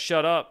 you better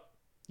shut up.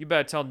 You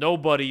better tell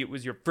nobody it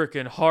was your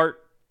freaking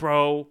heart,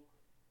 bro.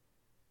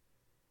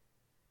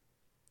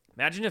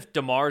 Imagine if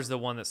Damar's the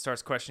one that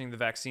starts questioning the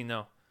vaccine,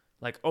 though.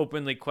 Like,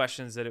 openly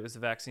questions that it was the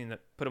vaccine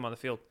that put him on the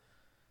field.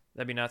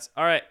 That'd be nuts.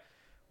 All right.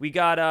 We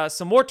got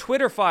some more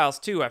Twitter files,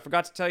 too. I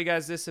forgot to tell you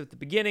guys this at the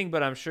beginning,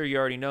 but I'm sure you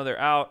already know they're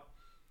out.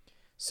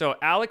 So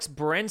Alex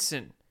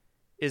Brunson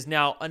is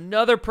now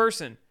another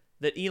person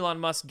that Elon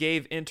Musk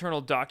gave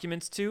internal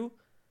documents to,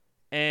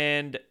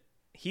 and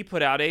he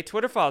put out a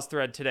Twitter files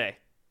thread today.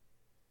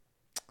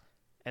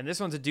 And this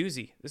one's a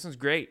doozy. This one's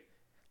great.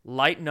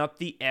 Lighten up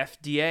the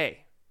FDA.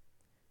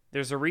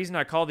 There's a reason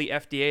I call the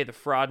FDA the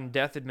Fraud and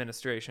Death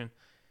Administration.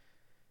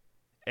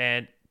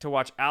 And to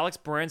watch Alex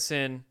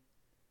Brunson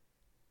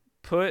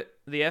put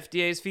the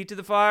FDA's feet to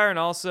the fire, and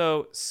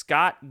also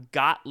Scott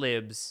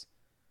Gottlieb's,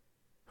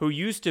 who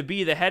used to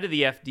be the head of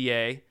the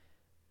FDA,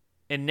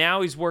 and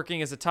now he's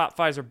working as a top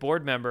Pfizer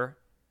board member.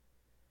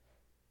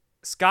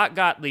 Scott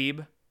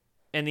Gottlieb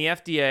and the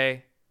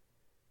FDA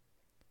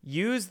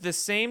used the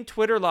same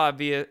Twitter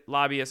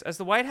lobbyists as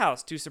the White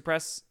House to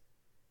suppress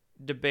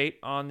debate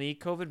on the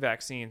COVID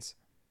vaccines.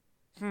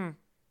 I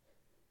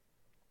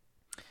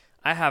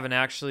haven't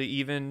actually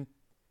even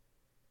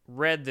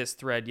read this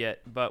thread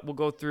yet, but we'll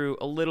go through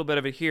a little bit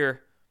of it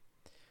here.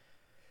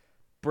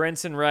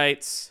 Brunson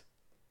writes,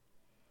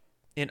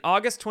 in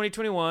August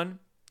 2021,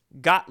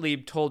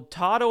 Gottlieb told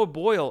Todd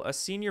O'Boyle, a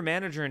senior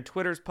manager in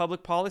Twitter's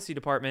public policy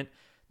department,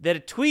 that a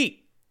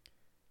tweet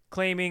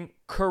claiming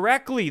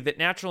correctly that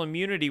natural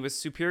immunity was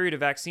superior to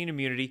vaccine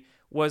immunity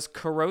was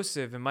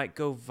corrosive and might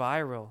go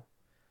viral.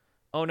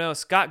 Oh no,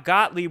 Scott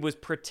Gottlieb was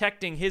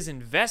protecting his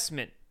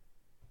investment.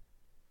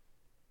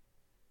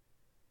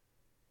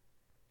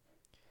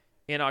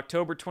 In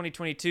October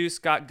 2022,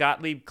 Scott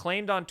Gottlieb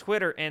claimed on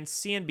Twitter and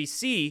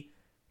CNBC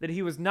that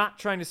he was not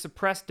trying to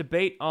suppress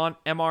debate on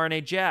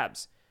mRNA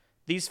jabs.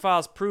 These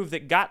files prove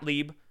that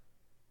Gottlieb,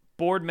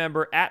 board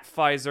member at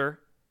Pfizer,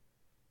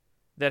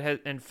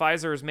 and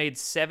Pfizer has made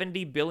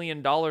 $70 billion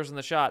in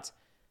the shots,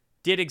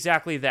 did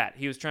exactly that.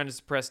 He was trying to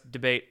suppress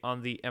debate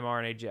on the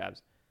mRNA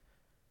jabs.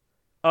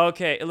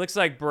 Okay, it looks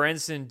like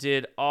Brunson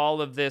did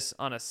all of this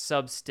on a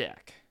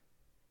Substack.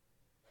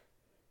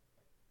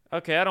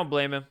 Okay, I don't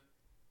blame him.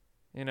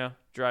 You know,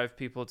 drive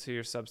people to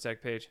your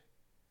Substack page.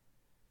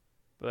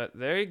 But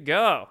there you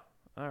go.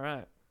 All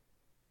right.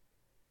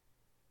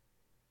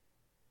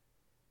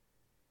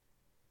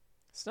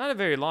 It's not a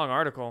very long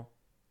article.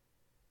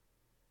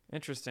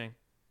 Interesting.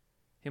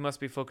 He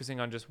must be focusing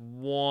on just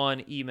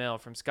one email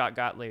from Scott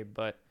Gottlieb.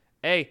 But,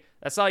 hey,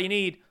 that's all you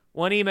need.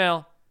 One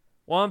email.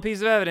 One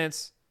piece of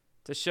evidence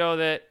to show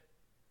that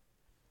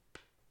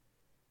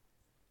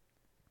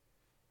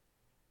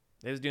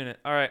he was doing it.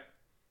 All right.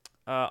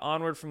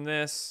 Onward from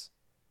this.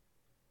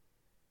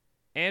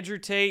 Andrew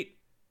Tate.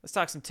 Let's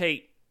talk some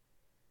Tate.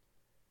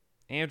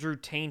 Andrew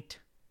Tate.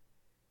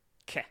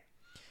 Okay.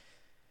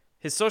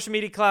 His social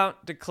media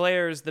account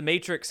declares the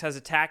Matrix has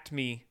attacked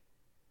me.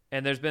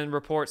 And there's been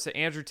reports that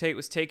Andrew Tate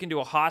was taken to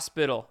a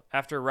hospital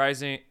after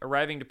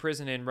arriving to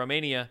prison in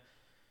Romania.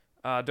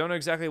 Don't know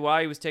exactly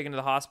why he was taken to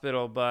the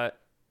hospital, but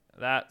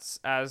that's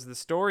as the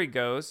story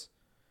goes.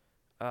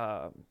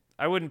 I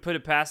wouldn't put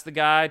it past the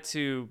guy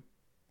to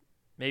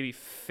maybe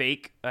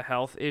fake a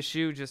health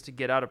issue just to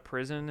get out of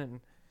prison and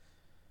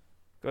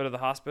go to the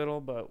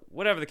hospital. But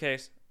whatever the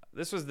case,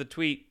 this was the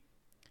tweet.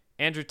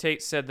 Andrew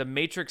Tate said, the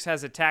Matrix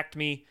has attacked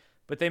me,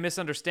 but they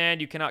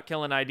misunderstand. You cannot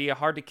kill an idea.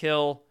 Hard to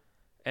kill.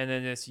 And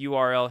then this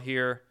URL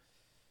here.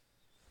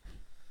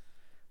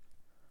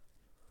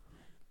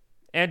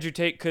 Andrew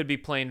Tate could be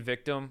playing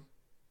victim.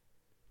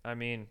 I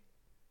mean,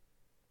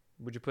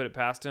 would you put it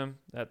past him?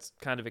 That's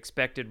kind of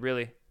expected,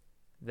 really,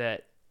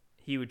 that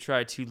he would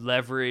try to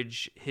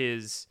leverage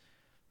his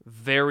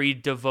very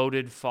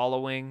devoted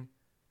following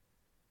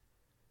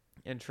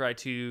and try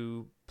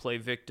to play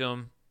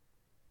victim.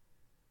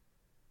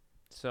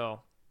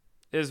 So,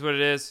 it is what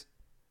it is.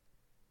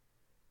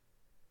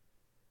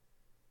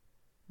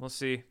 We'll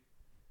see.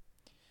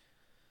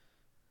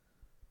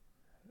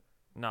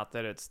 Not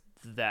that it's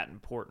that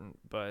important,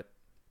 but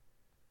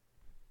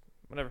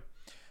whatever.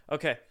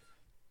 Okay.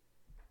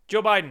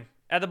 Joe Biden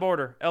at the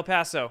border, El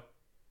Paso.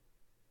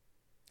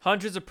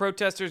 Hundreds of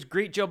protesters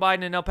greet Joe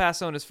Biden in El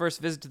Paso on his first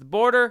visit to the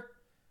border.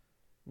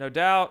 No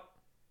doubt.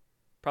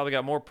 Probably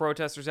got more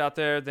protesters out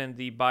there than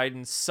the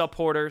Biden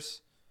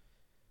supporters.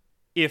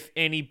 If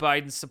any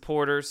Biden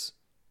supporters.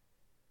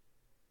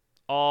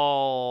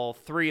 All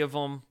three of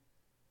them.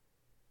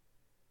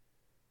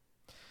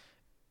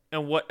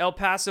 And what El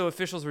Paso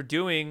officials were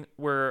doing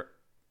were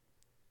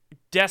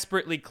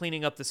desperately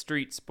cleaning up the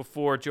streets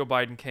before Joe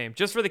Biden came.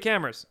 Just for the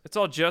cameras. It's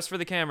all just for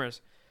the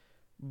cameras.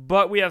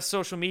 But we have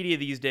social media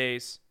these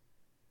days,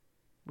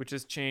 which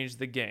has changed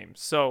the game.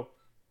 So,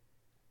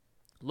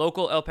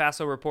 local El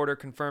Paso reporter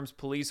confirms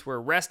police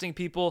were arresting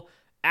people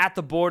at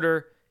the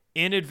border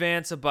in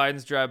advance of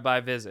Biden's drive-by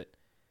visit.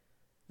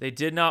 They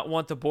did not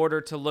want the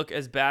border to look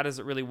as bad as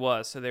it really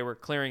was, so they were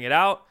clearing it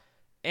out.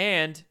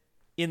 And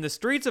in the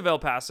streets of El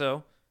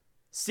Paso,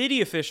 city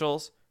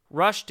officials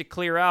rushed to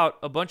clear out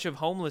a bunch of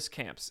homeless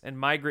camps and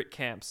migrant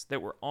camps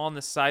that were on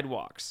the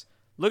sidewalks.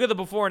 Look at the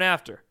before and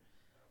after.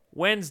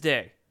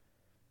 Wednesday.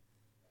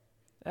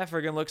 That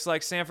friggin' looks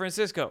like San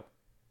Francisco.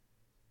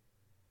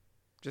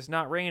 Just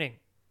not raining.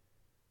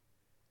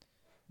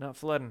 Not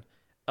flooding.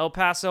 El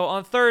Paso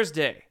on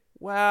Thursday.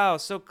 Wow,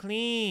 so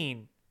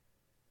clean.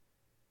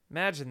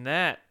 Imagine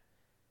that.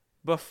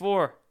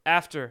 Before,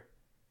 after.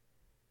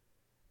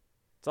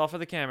 It's all for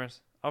the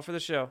cameras. All for the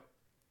show.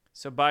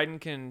 So Biden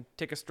can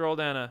take a stroll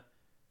down a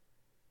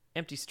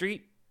empty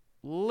street,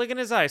 licking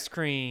his ice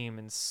cream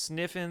and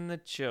sniffing the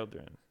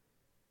children.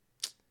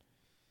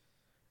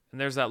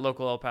 And there's that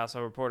local El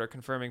Paso reporter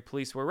confirming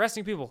police were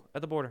arresting people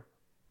at the border.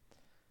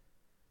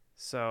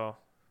 So,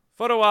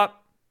 photo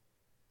op.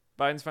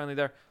 Biden's finally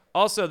there.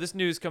 Also, this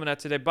news coming out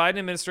today. Biden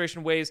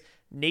administration waives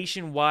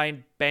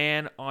nationwide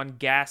ban on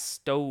gas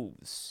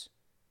stoves.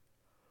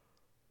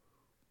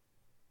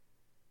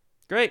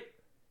 Great.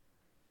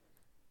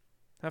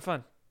 Have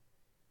fun.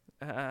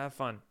 Have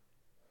fun.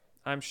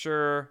 I'm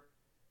sure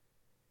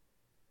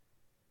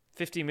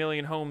 50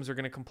 million homes are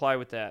going to comply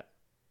with that.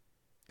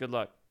 Good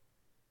luck.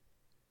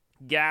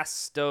 Gas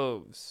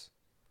stoves.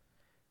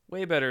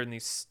 Way better than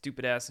these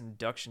stupid-ass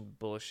induction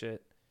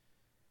bullshit.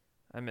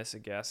 I miss a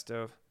gas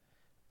stove.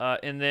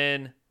 And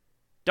then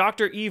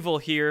Dr. Evil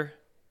here,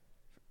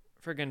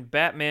 friggin'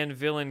 Batman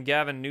villain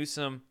Gavin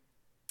Newsom,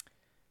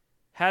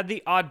 had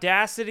the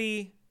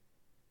audacity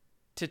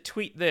to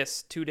tweet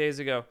this 2 days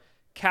ago.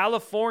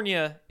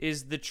 California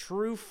is the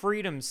true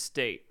freedom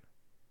state.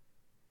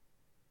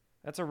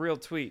 That's a real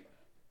tweet.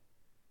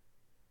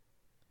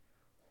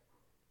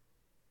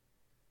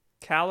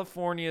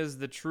 California is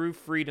the true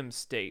freedom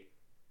state.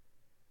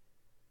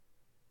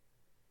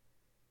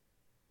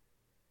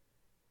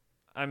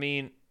 I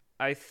mean,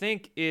 I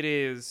think it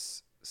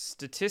is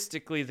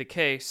statistically the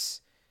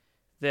case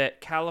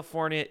that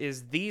California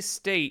is the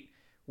state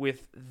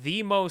with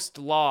the most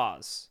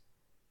laws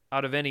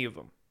out of any of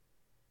them.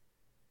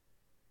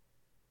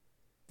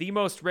 The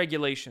most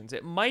regulations.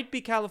 It might be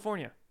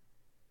California.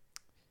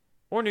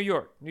 Or New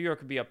York. New York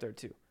could be up there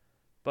too.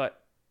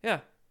 But, yeah.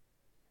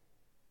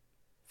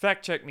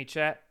 Fact check me,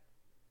 chat.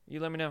 You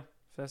let me know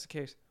if that's the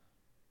case.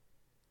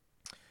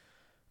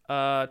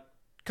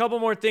 Couple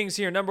more things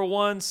here. Number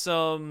one,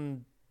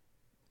 some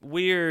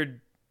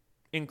weird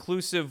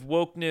inclusive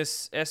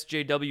wokeness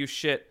SJW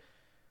shit.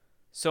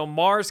 So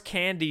Mars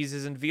Candies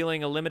is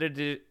unveiling a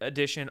limited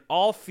edition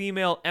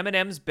all-female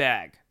M&M's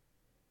bag.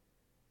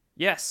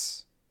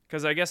 Yes,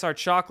 because I guess our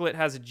chocolate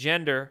has a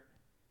gender.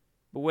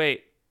 But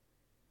wait.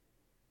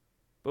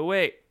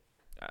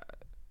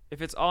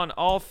 If it's an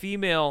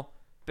all-female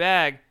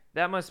bag,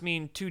 that must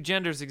mean two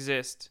genders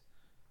exist.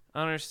 I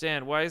don't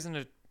understand. Why isn't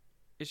it?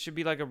 It should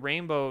be like a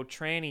rainbow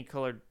tranny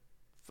colored.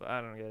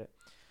 I don't get it.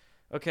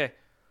 Okay.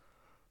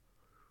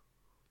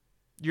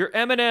 Your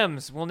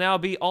M&Ms will now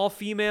be all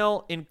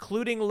female,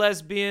 including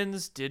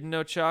lesbians. Didn't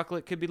know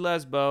chocolate could be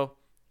lesbo.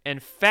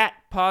 And fat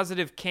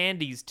positive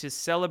candies to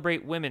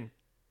celebrate women.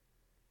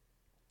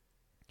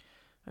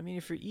 I mean,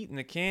 if you're eating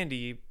the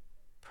candy,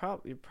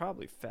 you're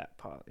probably fat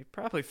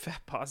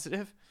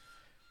positive.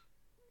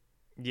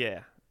 Yeah.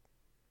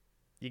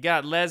 You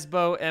got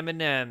lesbo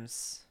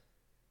M&Ms.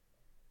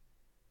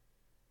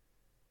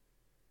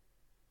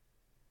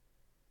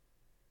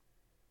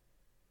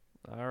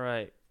 All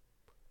right.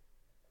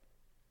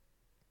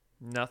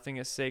 Nothing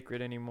is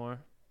sacred anymore.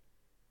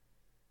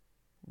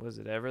 Was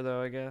it ever,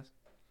 though, I guess?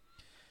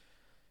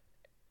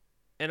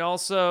 And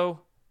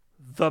also,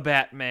 the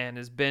Batman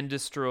has been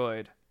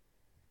destroyed.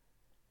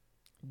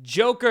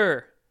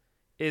 Joker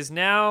is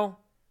now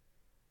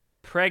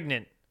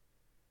pregnant.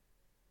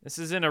 This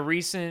is in a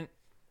recent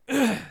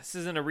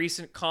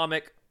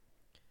comic,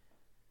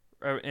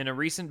 or in a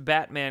recent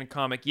Batman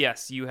comic.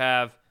 Yes, you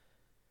have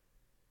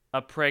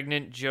a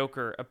pregnant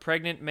Joker, a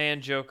pregnant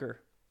man Joker.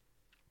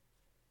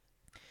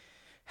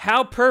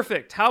 How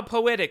perfect, how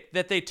poetic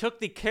that they took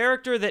the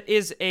character that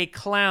is a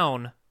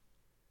clown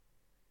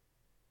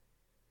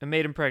and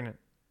made him pregnant.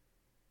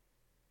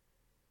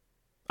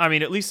 I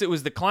mean, at least it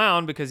was the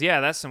clown, because yeah,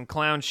 that's some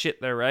clown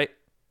shit there, right?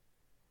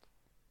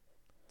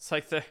 It's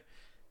like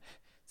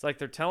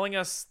they're telling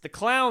us the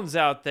clowns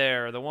out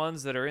there are the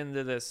ones that are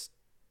into this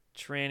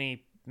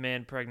tranny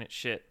man pregnant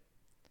shit.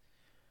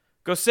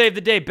 Go save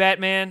the day,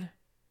 Batman.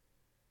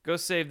 Go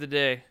save the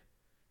day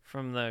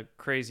from the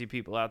crazy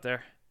people out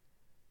there.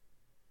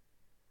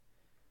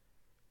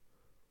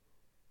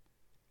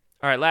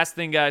 All right, last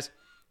thing, guys.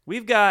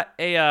 We've got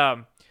we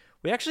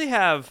actually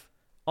have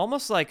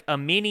almost like a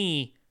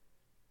mini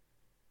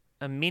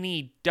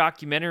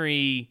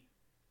documentary,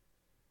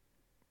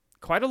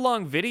 quite a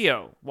long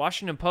video,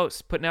 Washington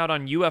Post putting out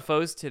on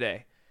UFOs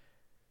today.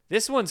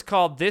 This one's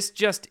called This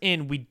Just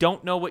In, We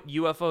Don't Know What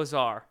UFOs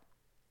Are.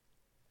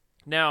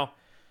 Now,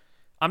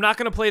 I'm not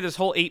going to play this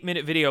whole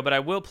 8-minute video, but I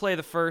will play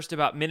the first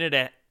about minute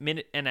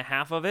and a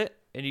half of it,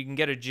 and you can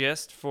get a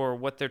gist for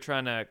what they're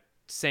trying to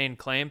say and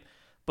claim.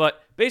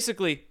 But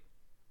basically,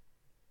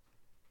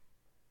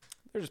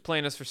 they're just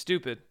playing us for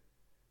stupid.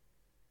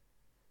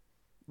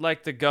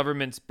 Like the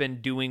government's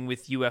been doing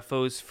with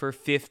UFOs for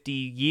 50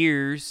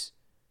 years,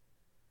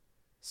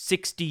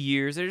 60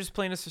 years. They're just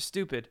playing us for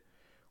stupid.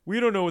 We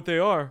don't know what they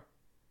are.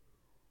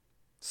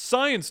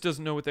 Science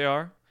doesn't know what they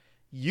are.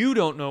 You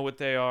don't know what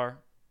they are.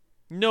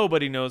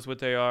 Nobody knows what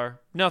they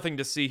are. Nothing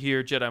to see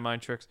here, Jedi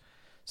mind tricks.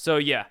 So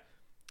yeah,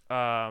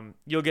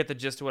 you'll get the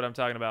gist of what I'm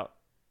talking about.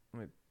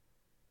 Let me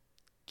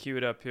cue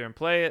it up here and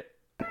play it.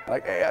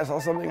 Like, hey, I saw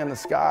something in the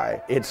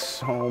sky. It's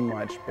so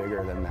much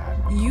bigger than that.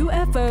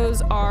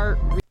 UFOs are...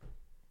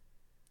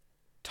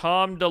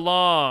 Tom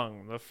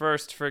DeLonge, the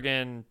first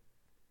friggin'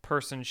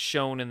 person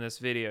shown in this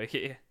video.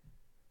 Yeah.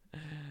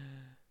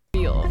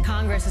 real.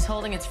 Congress is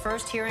holding its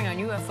first hearing on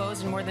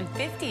UFOs in more than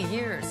 50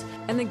 years.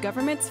 And the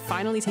government's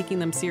finally taking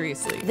them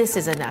seriously. This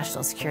is a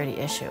national security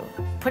issue.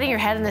 Putting your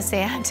head in the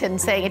sand and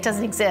saying it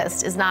doesn't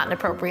exist is not an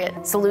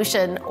appropriate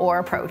solution or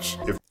approach.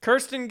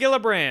 Kirsten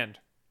Gillibrand,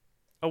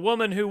 a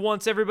woman who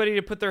wants everybody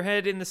to put their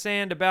head in the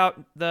sand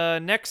about the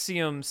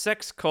Nexium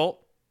sex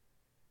cult,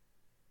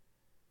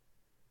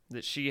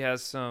 that she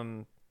has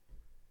some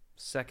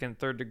second,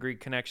 third degree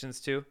connections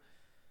to.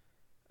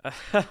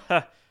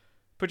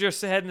 Put your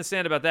head in the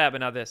sand about that, but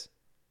not this.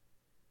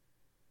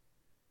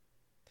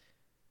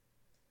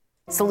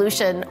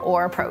 Solution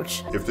or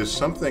approach. If there's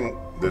something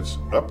that's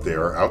up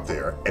there, out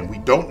there, and we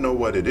don't know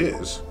what it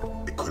is,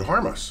 it could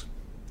harm us.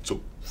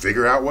 So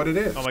figure out what it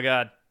is. Oh my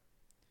God.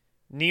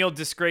 Neil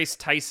Disgrace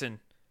Tyson.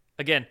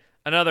 Again,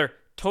 another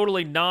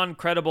totally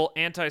non-credible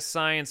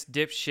anti-science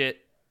dipshit.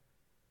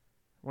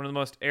 One of the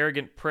most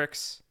arrogant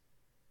pricks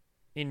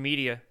in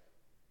media.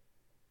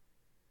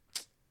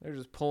 They're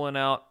just pulling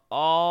out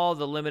all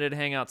the limited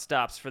hangout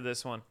stops for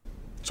this one.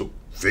 So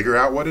figure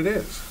out what it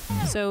is.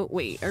 So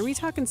wait, are we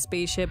talking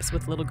spaceships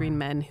with little green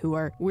men who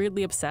are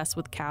weirdly obsessed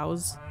with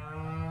cows?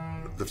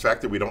 The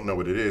fact that we don't know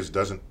what it is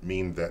doesn't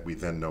mean that we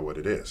then know what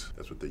it is.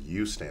 That's what the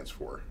U stands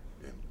for.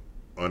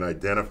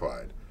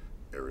 Unidentified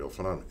aerial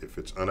phenomena. If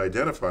it's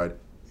unidentified,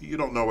 you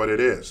don't know what it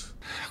is.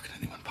 How can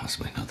anyone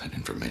possibly know that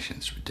information?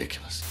 It's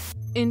ridiculous.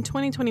 In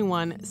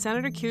 2021,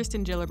 Senator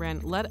Kirsten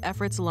Gillibrand led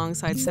efforts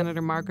alongside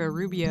Senator Marco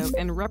Rubio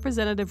and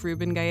Representative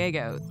Ruben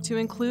Gallego to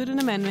include an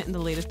amendment in the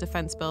latest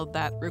defense bill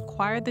that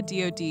required the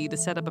DoD to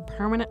set up a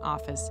permanent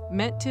office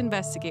meant to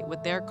investigate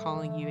what they're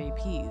calling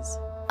UAPs.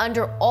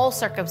 Under all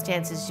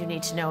circumstances, you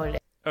need to know what it is.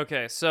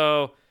 Okay,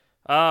 so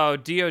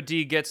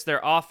DoD gets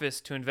their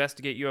office to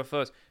investigate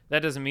UFOs. That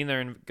doesn't mean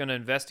they're going to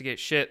investigate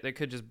shit. They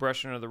could just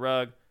brush it under the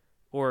rug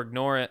or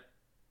ignore it.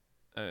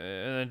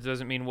 And it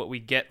doesn't mean what we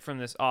get from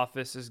this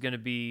office is going to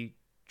be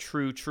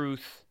true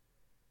truth.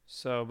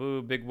 So,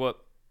 boo, big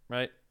whoop,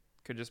 right?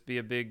 Could just be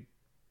a big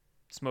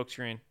smoke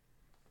screen.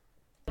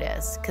 It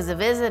is. Because if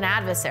it is an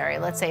adversary,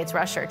 let's say it's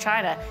Russia or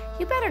China,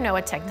 you better know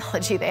what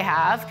technology they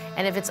have.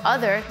 And if it's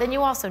other, then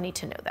you also need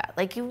to know that.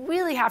 Like, you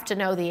really have to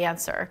know the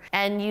answer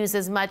and use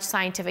as much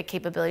scientific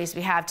capabilities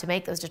we have to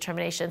make those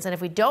determinations. And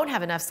if we don't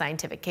have enough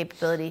scientific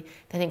capability,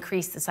 then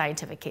increase the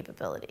scientific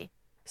capability.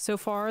 So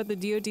far, the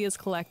DoD has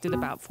collected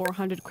about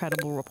 400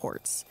 credible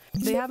reports.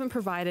 They haven't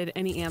provided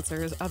any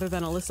answers other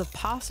than a list of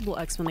possible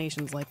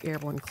explanations like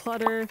airborne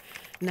clutter,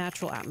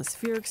 natural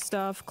atmospheric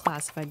stuff,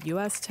 classified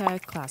U.S.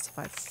 tech,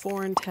 classified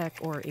foreign tech,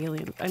 or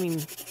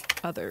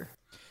other.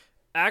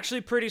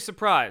 Actually pretty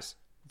surprised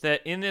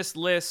that in this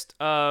list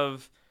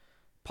of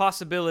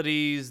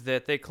possibilities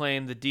that they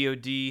claim the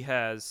DoD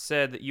has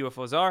said that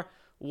UFOs are,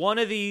 one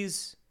of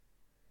these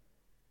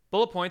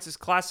bullet points is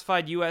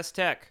classified U.S.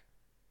 tech.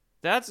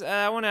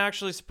 That one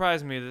actually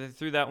surprised me that they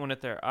threw that one at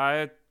there.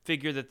 I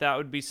figured that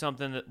would be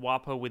something that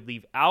WaPo would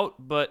leave out,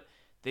 but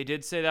they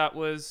did say that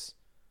was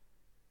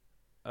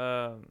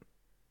a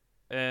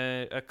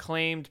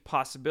claimed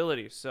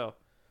possibility. So,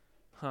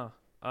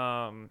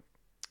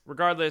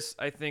 regardless,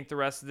 I think the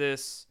rest of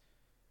this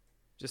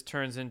just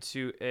turns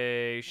into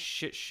a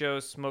shit show,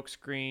 smoke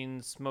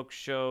screen, smoke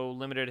show,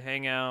 limited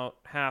hangout,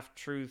 half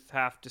truth,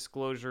 half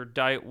disclosure,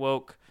 diet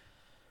woke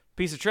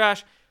piece of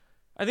trash.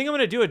 I think I'm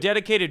going to do a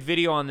dedicated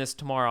video on this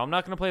tomorrow. I'm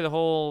not going to play the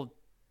whole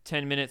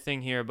 10-minute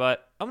thing here,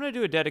 but I'm going to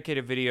do a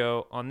dedicated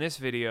video on this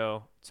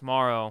video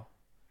tomorrow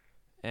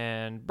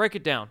and break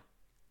it down.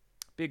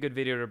 Be a good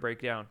video to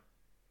break down.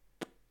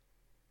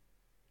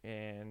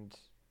 And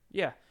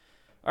yeah.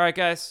 All right,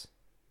 guys.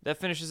 That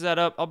finishes that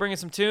up. I'll bring in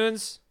some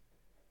tunes.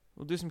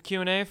 We'll do some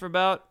Q&A for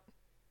about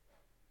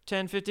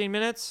 10, 15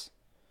 minutes.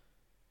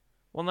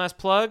 One last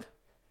plug.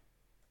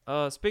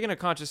 Speaking of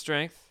conscious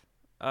strength,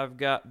 I've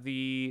got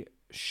the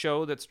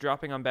show that's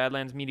dropping on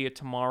Badlands Media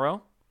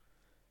tomorrow.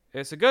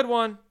 It's a good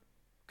one.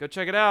 Go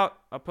check it out.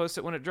 I'll post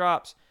it when it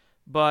drops.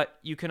 But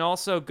you can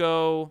also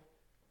go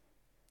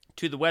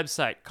to the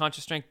website,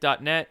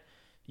 consciousstrength.net.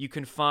 You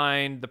can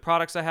find the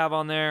products I have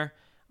on there.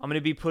 I'm going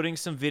to be putting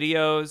some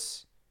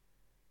videos.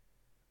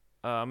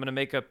 I'm going to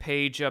make a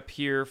page up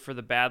here for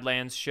the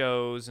Badlands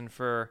shows and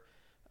for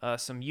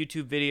some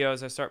YouTube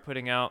videos I start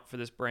putting out for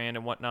this brand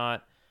and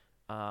whatnot.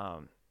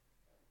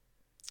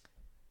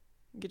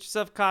 Get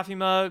yourself a coffee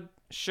mug,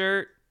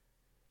 shirt.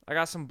 I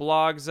got some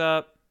blogs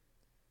up,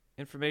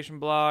 information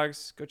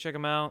blogs. Go check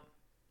them out.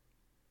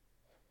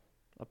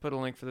 I'll put a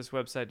link for this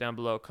website down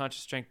below,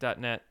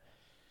 consciousstrength.net.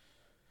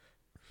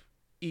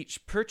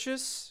 Each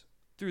purchase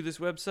through this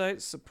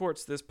website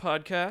supports this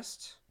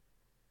podcast.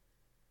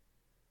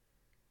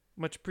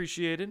 Much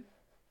appreciated.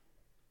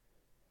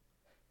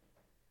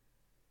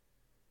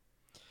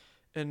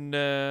 And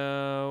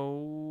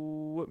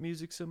what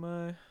music am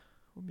I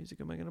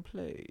gonna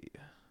play?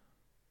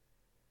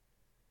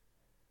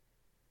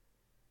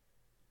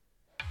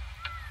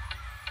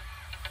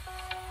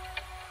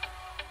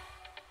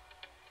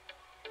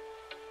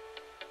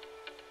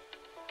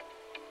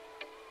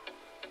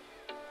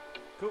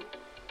 Cool.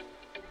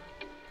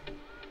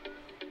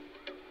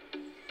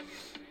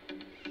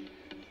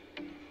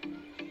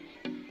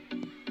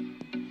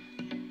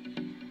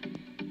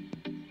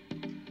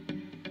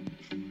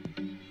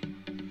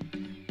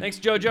 Thanks,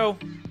 Jojo.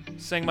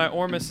 Saying my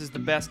Ormus is the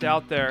best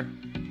out there.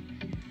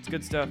 It's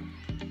good stuff.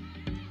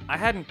 I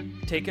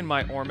hadn't taken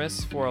my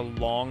Ormus for a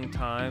long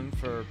time,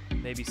 for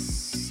maybe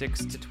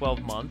 6 to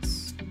 12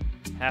 months,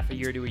 half a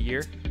year to a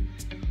year.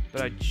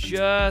 But I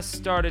just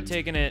started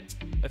taking it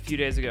a few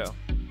days ago,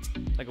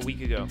 like a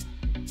week ago.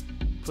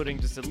 Putting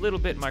just a little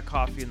bit in my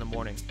coffee in the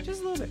morning,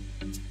 just a little bit.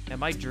 And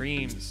my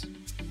dreams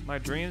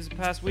the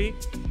past week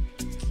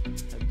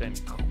have been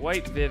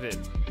quite vivid.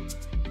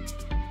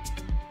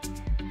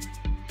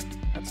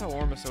 That's how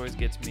Ormus always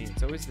gets me.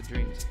 It's always the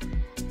dreams.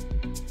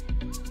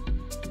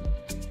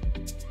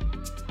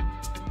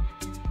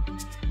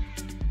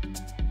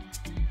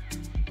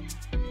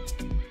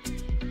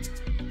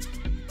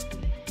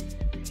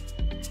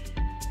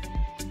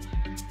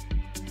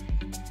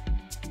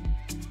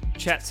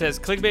 Chat says,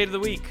 clickbait of the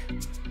week.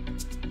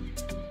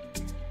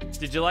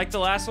 Did you like the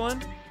last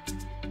one?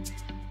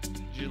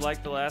 Did you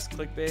like the last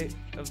clickbait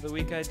of the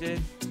week I did?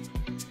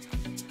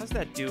 How's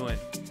that doing?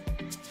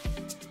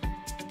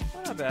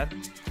 Oh, not bad.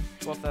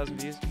 12,000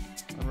 views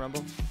on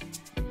Rumble.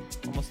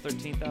 Almost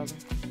 13,000.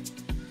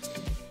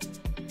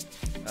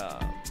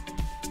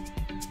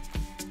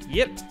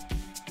 Yep.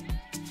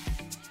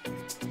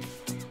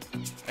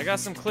 I got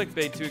some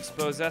clickbait to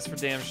expose, that's for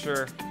damn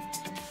sure.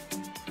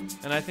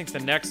 And I think the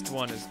next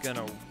one is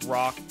gonna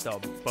rock the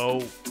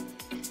boat.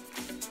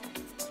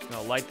 It's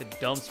gonna light the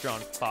dumpster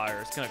on fire.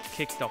 It's gonna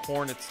kick the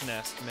hornet's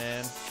nest,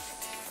 man.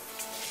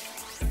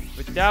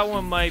 But that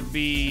one might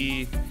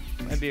be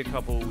a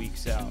couple of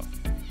weeks out.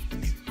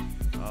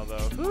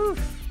 Although, whew,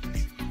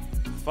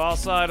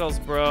 false idols,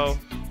 bro.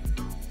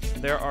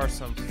 There are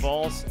some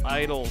false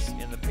idols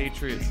in the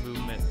Patriot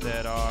movement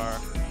that are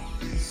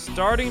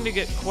starting to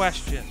get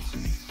questioned.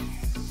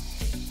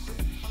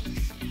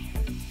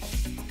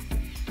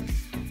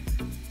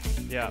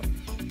 Yeah.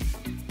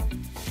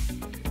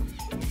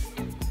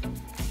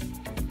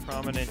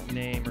 Prominent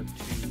name or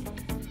two.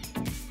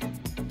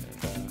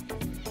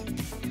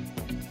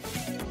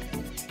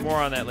 And, more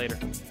on that later.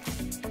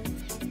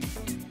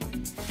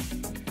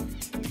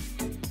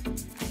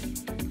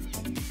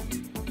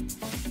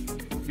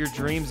 Your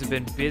dreams have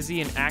been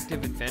busy and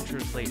active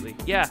adventures lately.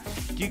 Yeah.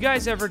 Do you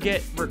guys ever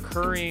get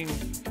recurring,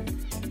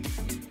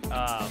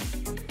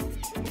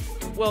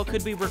 well, it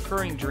could be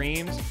recurring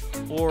dreams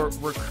or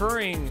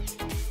recurring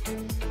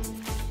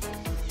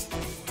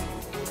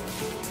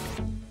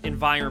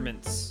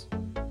environments,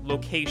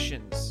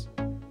 locations,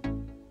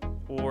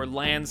 or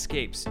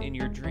landscapes in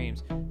your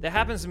dreams? That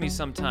happens to me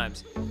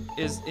sometimes,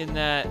 is in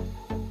that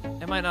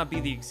it might not be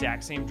the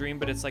exact same dream,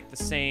 but it's like the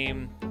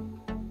same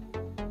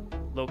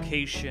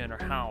location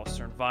or house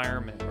or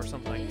environment or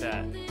something like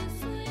that.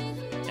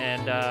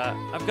 And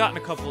I've gotten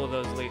a couple of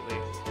those lately.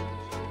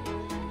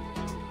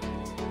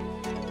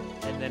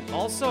 And then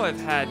also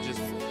I've had just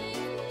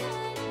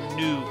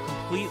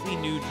completely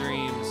new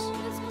dreams,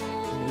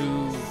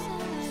 new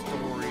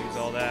stories,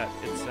 all that.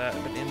 It's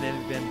and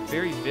they've been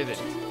very vivid.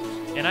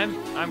 And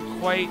I'm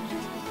quite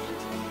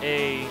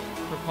a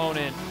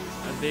proponent.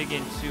 I'm big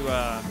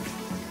into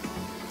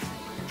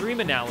dream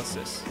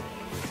analysis.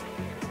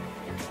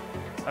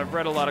 I've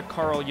read a lot of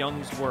Carl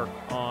Jung's work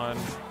on,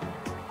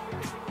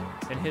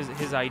 and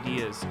his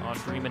ideas on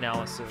dream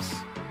analysis.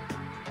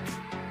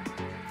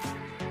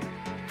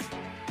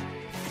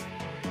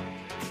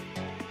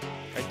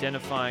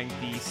 Identifying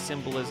the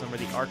symbolism or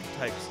the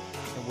archetypes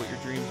and what your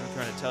dreams are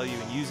trying to tell you,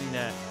 and using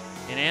that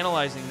and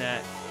analyzing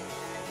that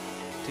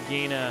to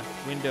gain a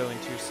window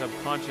into your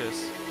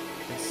subconscious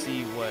and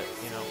see what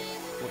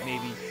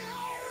maybe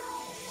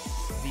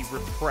the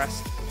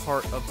repressed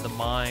part of the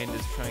mind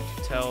is trying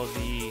to tell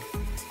the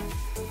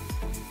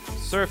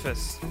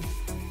surface.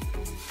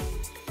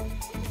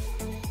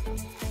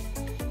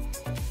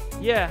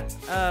 Yeah,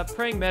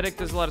 Praying Medic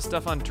does a lot of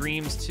stuff on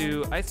dreams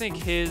too. I think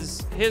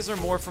his are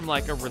more from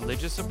like a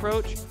religious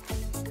approach.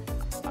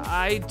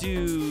 I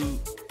do,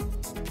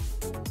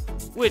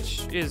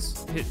 which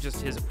is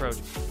just his approach,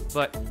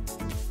 but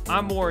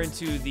I'm more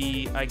into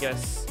the, I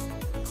guess,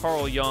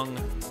 Carl Jung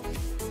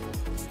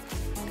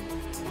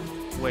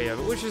way of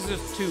it, which is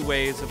just two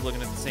ways of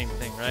looking at the same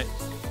thing, right?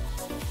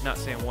 Not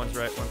saying one's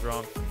right, one's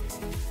wrong.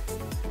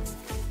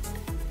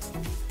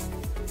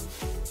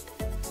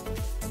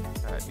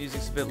 All right,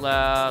 music's a bit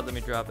loud. Let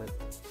me drop it.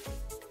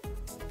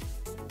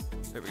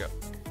 There we go.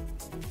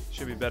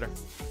 Should be better.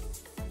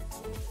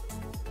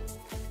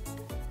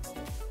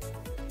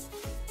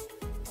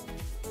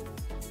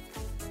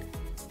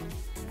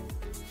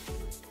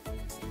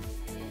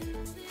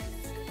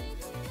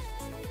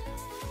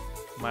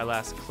 My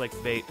last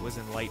clickbait was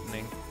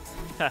enlightening.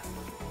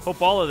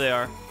 Hope all of they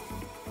are.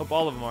 Hope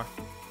all of them are.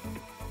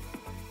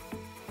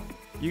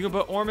 You can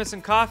put Ormus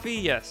in coffee?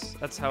 Yes,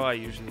 that's how I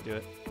usually do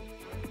it.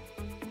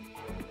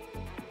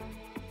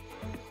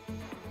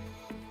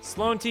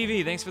 Sloan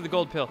TV, thanks for the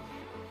gold pill.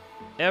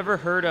 Ever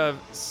heard of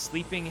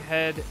Sleeping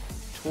Head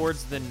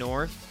Towards the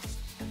North?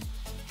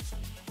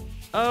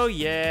 Oh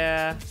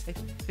yeah, I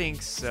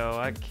think so.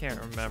 I can't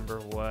remember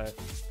what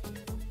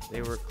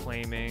they were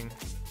claiming.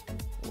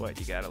 What,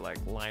 you gotta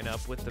like line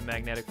up with the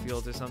magnetic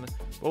fields or something?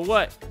 Well,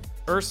 what?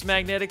 Earth's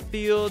magnetic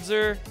fields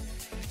are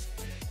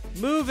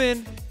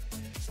moving.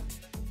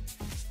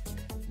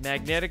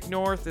 Magnetic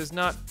north is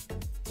not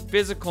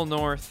physical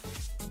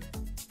north.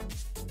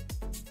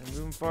 They're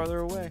moving farther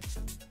away.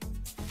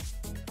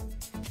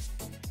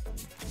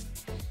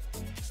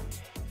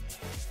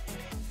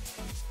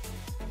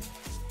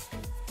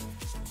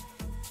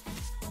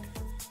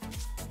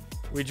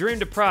 We dream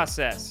to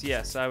process.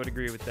 Yes, I would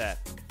agree with that.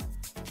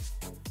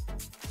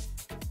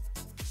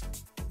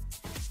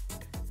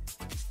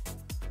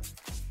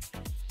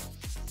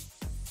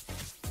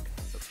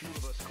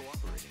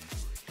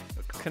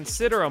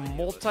 Consider a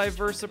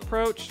multiverse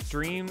approach.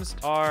 Dreams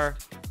are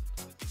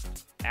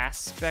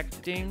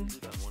aspecting.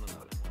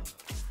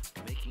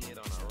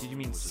 Did you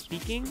mean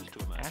speaking?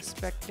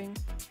 Aspecting?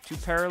 Two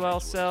parallel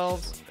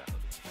selves?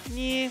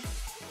 Yeah.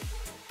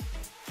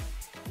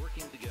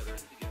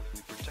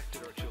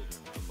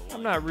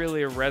 I'm not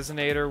really a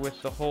resonator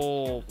with the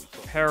whole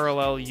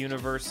parallel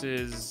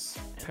universes,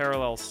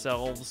 parallel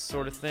selves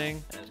sort of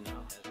thing.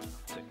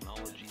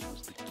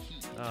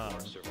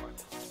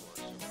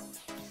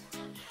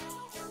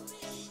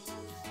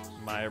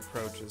 My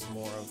approach is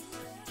more of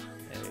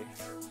a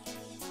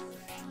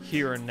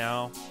here and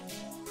now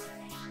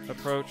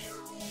approach,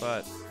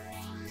 but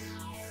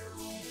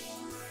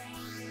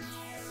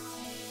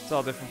it's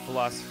all different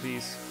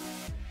philosophies.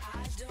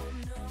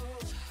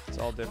 It's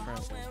all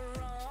different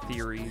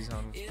theories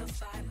on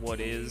what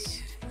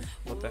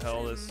the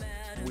hell this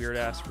weird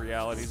ass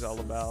reality is all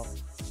about.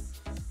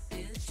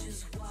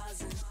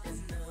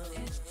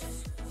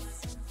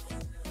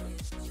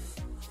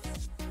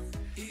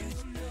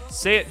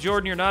 Say it,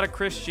 Jordan, you're not a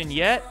Christian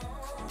yet?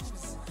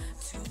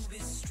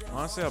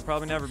 Honestly, I'll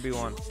probably never be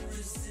one.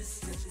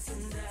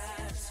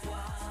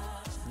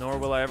 Nor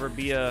will I ever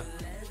be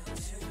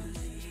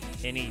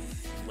any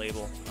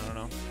label. I don't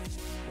know.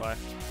 Why?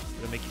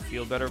 Would it make you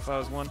feel better if I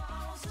was one?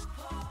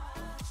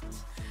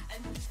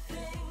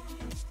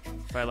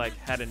 If I like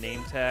had a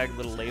name tag,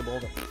 little label,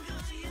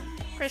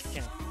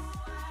 Christian.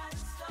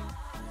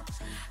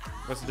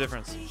 What's the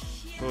difference?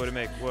 What would it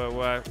make?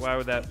 Why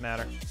would that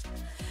matter?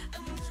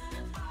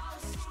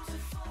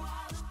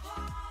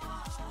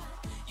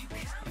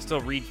 Still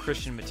read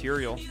Christian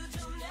material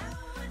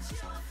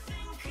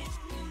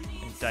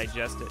and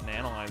digest it and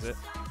analyze it.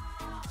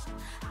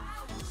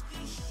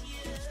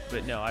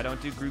 But no, I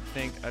don't do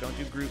groupthink. I don't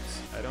do groups.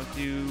 I don't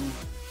do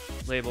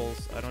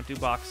labels. I don't do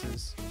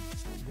boxes.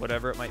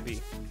 Whatever it might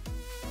be.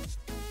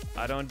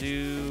 I don't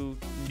do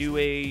new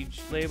age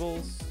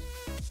labels.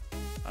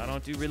 I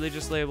don't do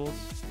religious labels.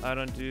 I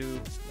don't do...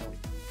 No.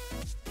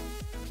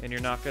 And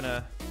you're not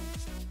gonna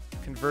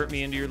convert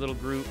me into your little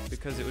group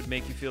because it would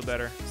make you feel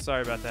better.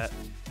 Sorry about that.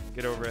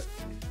 Get over it.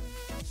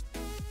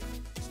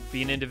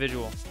 Be an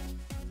individual.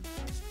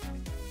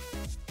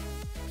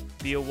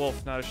 Be a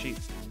wolf, not a sheep.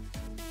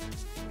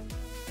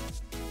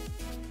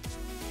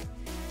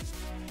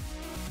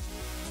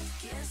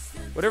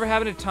 Whatever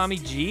happened to Tommy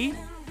G?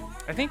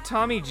 I think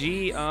Tommy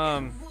G,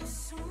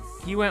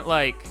 he went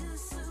like...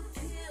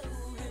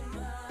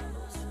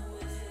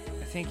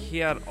 I think he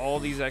had all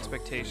these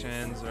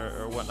expectations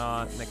or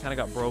whatnot, and they kind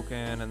of got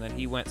broken, and then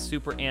he went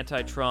super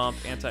anti-Trump,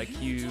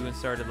 anti-Q, and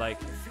started like...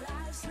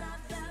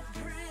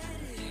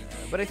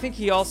 But I think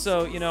he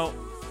also, you know,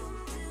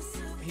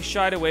 he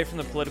shied away from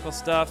the political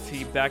stuff.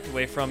 He backed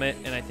away from it,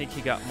 and I think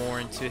he got more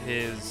into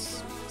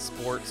his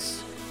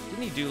sports.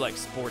 Didn't he do like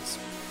sports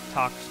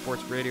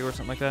radio or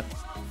something like that?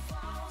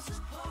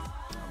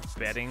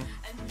 Betting.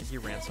 I think he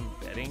ran some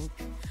betting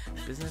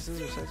businesses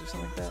or sites or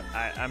something like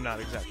that. I'm not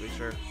exactly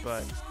sure,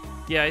 but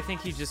yeah, I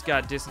think he just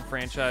got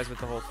disenfranchised with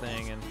the whole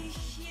thing and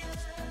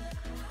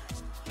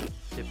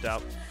dipped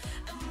out.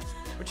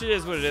 Which it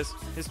is what it is.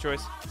 His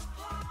choice.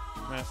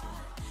 Yeah.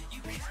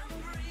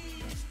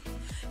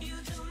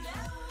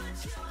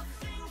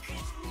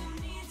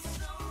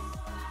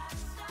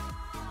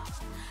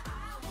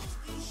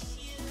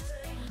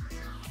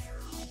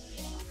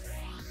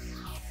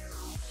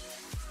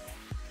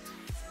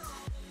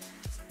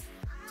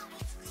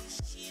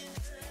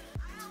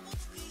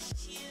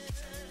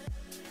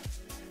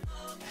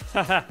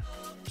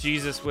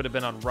 Jesus would have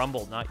been on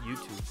Rumble, not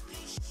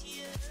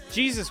YouTube.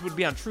 Jesus would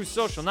be on True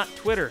Social, not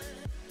Twitter.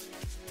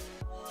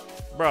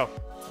 Bro,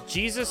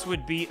 Jesus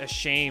would be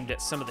ashamed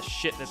at some of the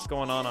shit that's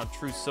going on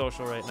True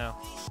Social right now.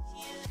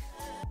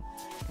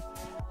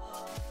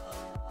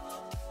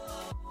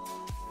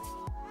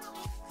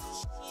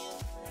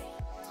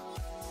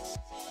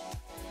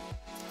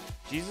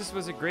 Jesus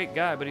was a great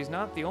guy, but he's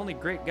not the only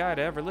great guy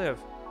to ever live.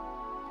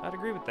 I'd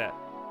agree with that.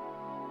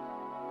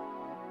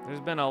 There's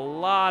been a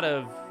lot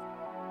of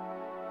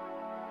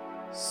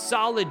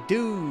solid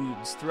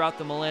dudes throughout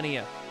the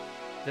millennia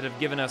that have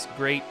given us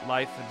great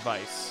life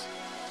advice.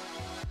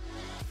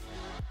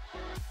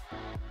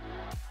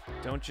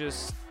 Don't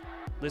just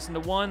listen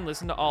to one,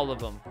 listen to all of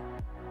them.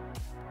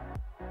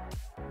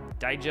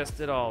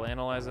 Digest it all,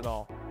 analyze it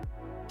all.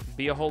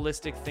 Be a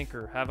holistic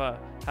thinker. Have a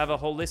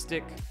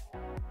holistic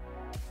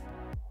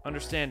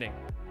understanding.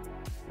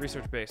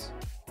 Research base.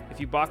 If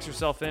you box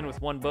yourself in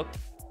with one book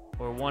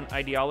or one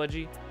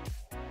ideology,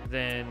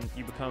 then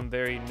you become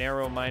very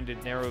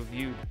narrow-minded,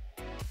 narrow-viewed.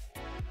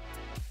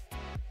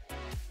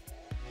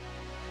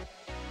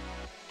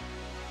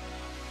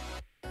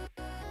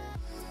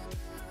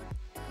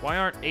 Why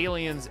aren't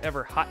aliens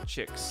ever hot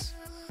chicks?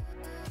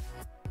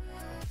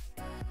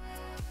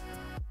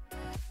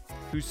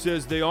 Who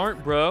says they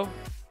aren't, bro?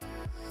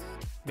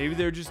 Maybe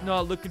they're just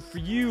not looking for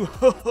you.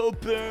 Oh,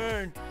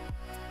 burn!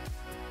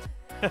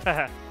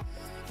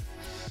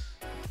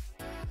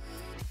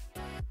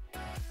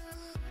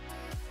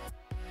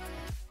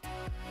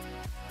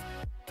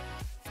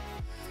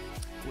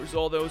 Where's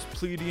all those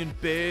Pleiadian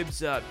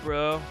babes at,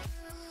 bro?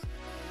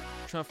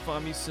 Trying to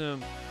find me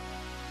some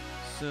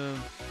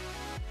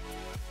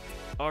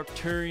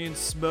Arcturian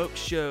smoke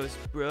shows,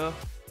 bro.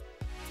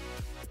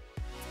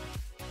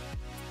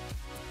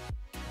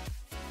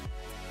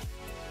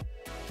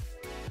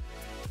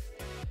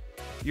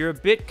 You're a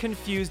bit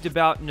confused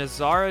about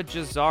Nazara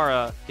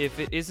Jazara. If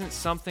it isn't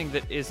something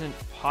that isn't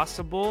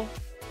possible,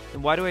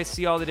 then why do I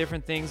see all the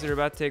different things that are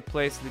about to take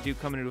place that do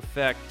come into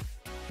effect?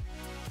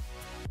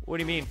 What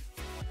do you mean?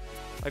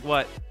 Like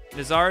what?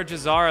 Nazara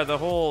Jazara, the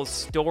whole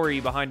story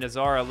behind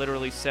Nazara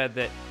literally said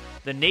that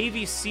the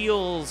Navy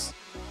SEALs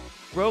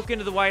broke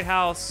into the White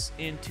House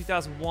in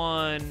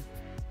 2001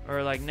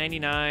 or like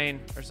 99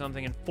 or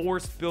something and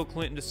forced Bill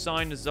Clinton to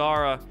sign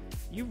Nazara.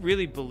 You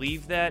really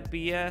believe that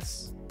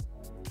BS?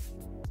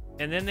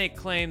 And then they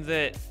claim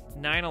that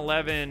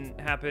 9/11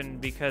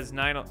 happened because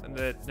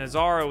that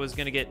Nazara was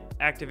going to get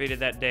activated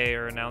that day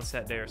or announced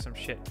that day or some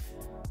shit.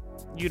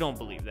 You don't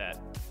believe that.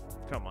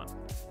 Come on.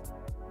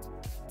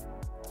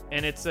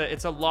 And it's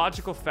a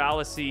logical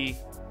fallacy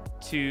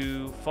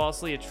to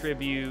falsely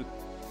attribute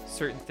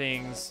certain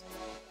things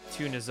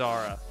to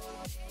Nazara.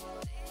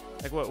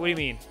 Like what do you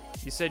mean?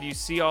 You said you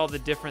see all the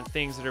different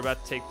things that are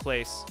about to take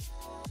place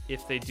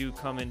if they do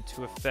come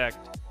into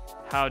effect.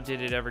 How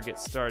did it ever get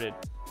started?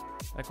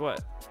 Like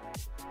what?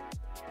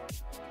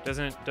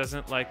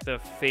 Doesn't like the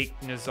fake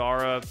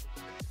Nazara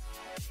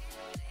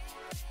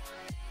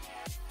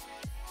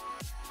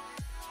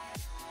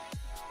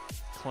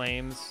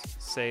claims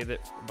say that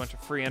a bunch of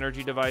free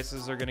energy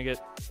devices are going to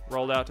get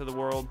rolled out to the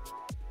world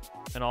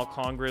and all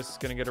Congress is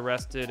going to get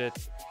arrested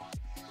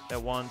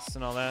at once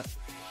and all that?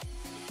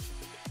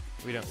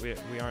 We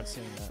aren't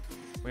seeing that.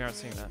 We aren't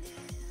seeing that.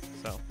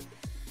 So,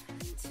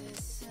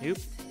 nope.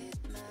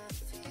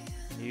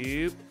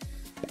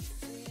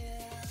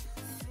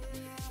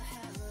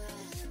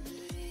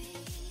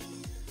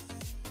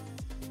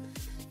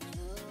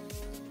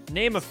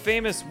 Name a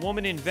famous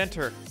woman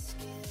inventor.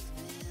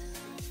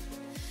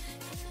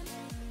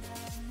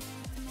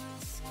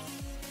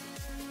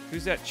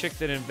 Who's that chick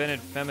that invented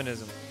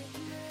feminism?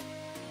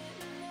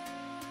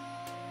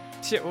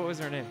 Shit, what was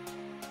her name?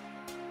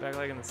 Back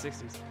like in the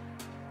 60s.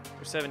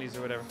 Or 70s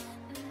or whatever.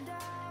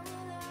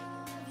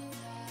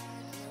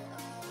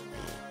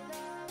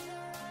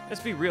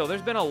 Let's be real,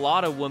 there's been a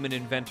lot of women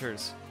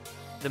inventors.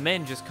 The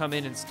men just come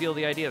in and steal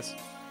the ideas.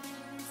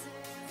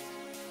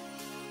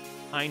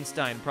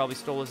 Einstein probably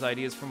stole his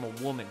ideas from a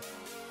woman.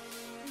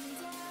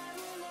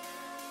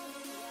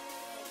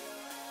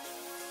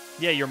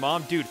 Yeah, your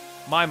mom? Dude,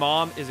 my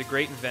mom is a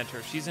great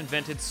inventor. She's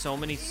invented so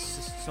many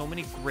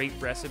great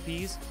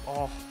recipes.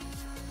 Oh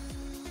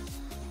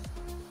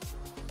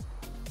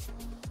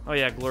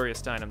yeah, Gloria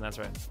Steinem, that's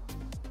right.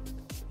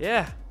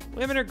 Yeah,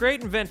 women are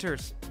great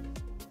inventors.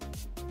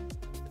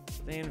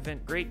 They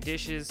invent great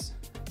dishes.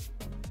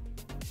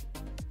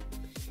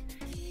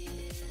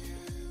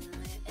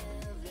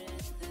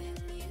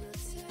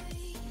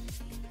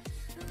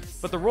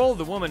 But the role of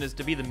the woman is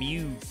to be the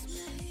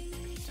muse,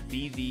 to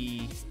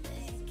be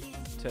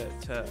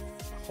to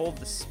hold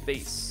the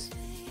space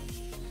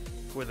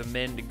for the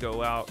men to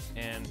go out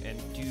and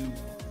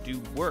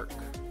do work,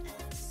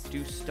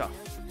 do stuff.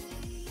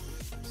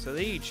 So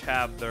they each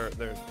have their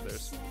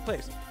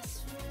place.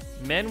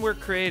 Men were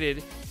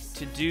created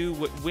to do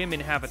what women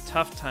have a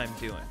tough time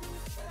doing.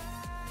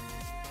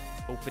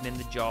 Opening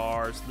the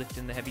jars,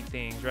 lifting the heavy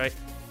things, right?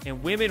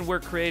 And women were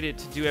created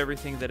to do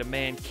everything that a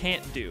man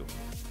can't do.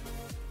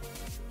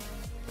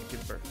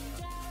 Give birth.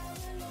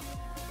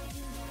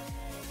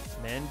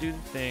 Men do the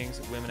things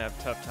that women have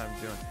a tough time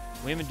doing.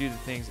 Women do the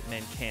things that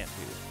men can't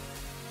do.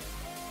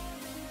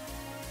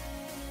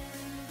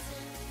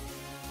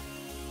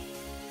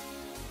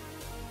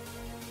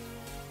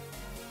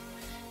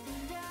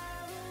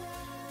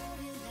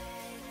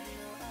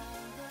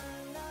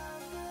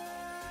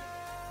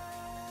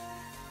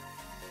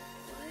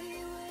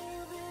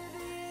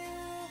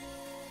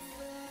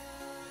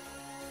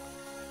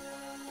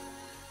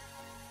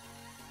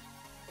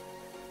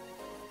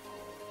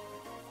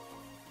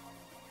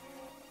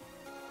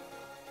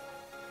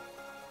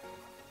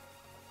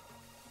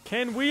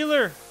 Ken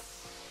Wheeler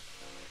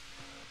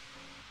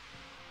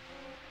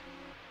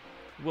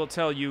will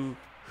tell you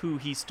who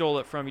he stole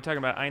it from. You talking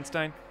about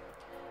Einstein?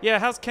 Yeah,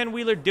 how's Ken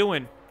Wheeler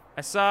doing?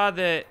 I saw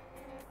that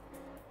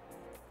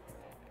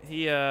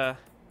he's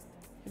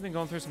been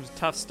going through some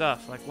tough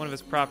stuff. Like one of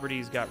his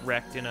properties got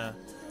wrecked in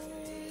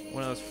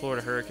one of those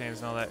Florida hurricanes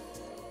and all that.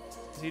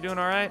 Is he doing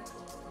all right?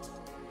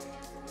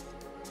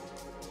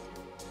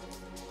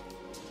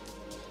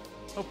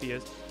 Hope he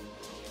is.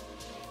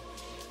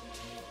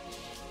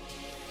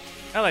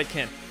 I like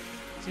Ken.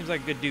 Seems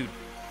like a good dude.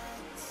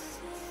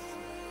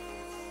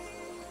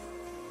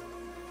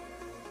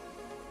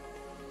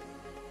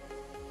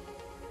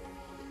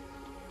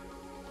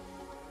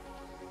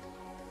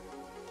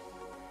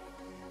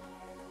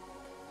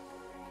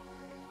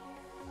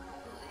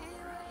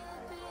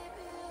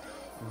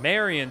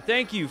 Marion,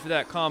 thank you for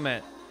that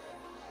comment,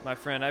 my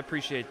friend. I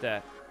appreciate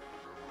that.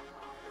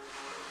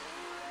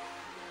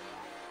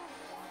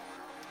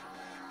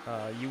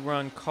 You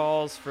run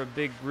calls for a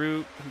big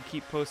group who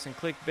keep posting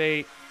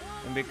clickbait,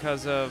 and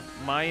because of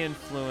my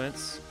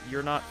influence,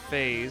 you're not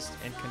phased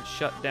and can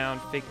shut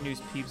down fake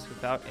news peeps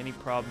without any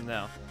problem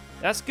now.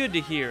 That's good to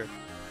hear.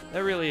 That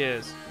really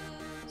is.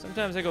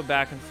 Sometimes I go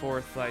back and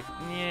forth like,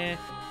 yeah,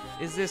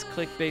 is this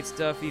clickbait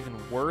stuff even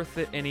worth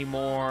it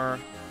anymore?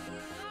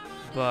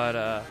 But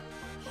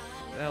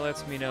that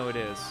lets me know it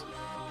is.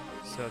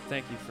 So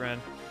thank you,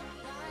 friend.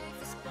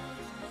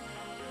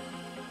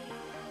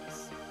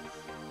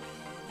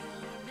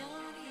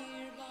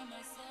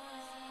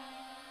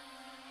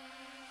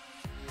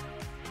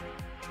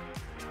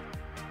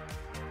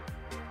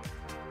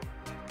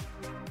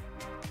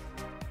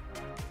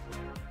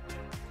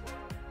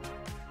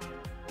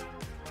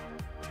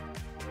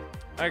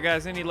 All right,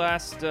 guys, any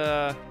last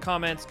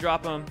comments?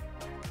 Drop them.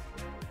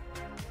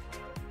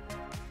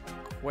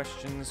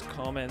 Questions,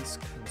 comments,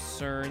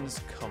 concerns,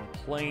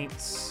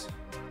 complaints.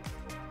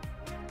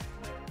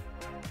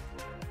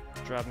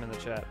 Drop them in the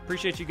chat.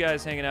 Appreciate you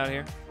guys hanging out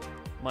here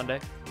Monday.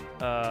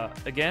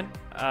 Again,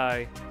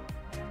 I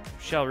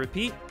shall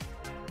repeat.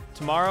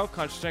 Tomorrow,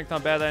 Conscious Strength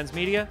on Badlands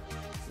Media.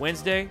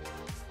 Wednesday,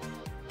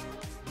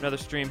 another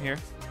stream here.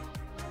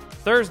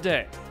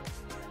 Thursday,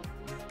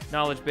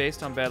 Knowledge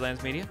Based on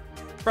Badlands Media.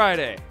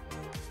 Friday,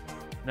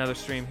 another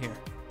stream here.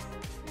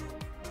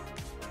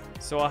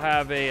 So I'll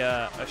have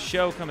a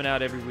show coming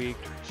out every week,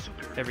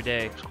 every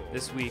day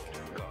this week.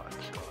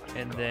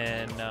 And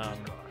then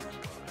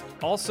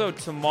also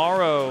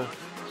tomorrow,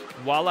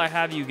 while I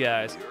have you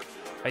guys,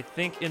 I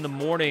think in the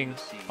morning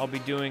I'll be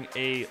doing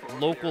a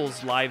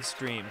locals live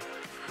stream.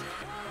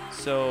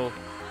 So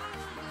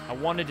I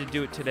wanted to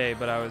do it today,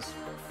 but I was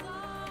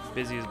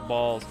busy as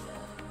balls.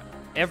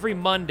 Every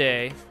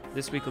Monday,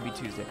 this week will be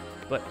Tuesday,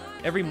 but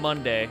every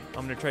Monday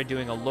I'm going to try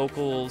doing a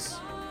locals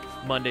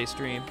Monday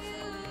stream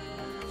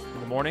in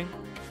the morning.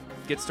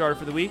 Get started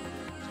for the week,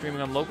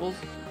 streaming on locals.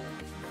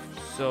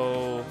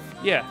 So,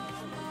 yeah.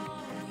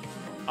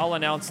 I'll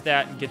announce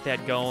that and get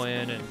that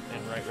going and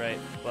right.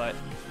 But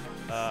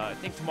I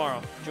think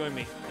tomorrow, join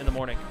me in the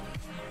morning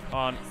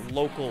on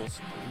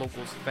locals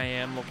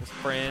fam, locals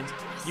friends.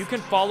 You can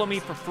follow me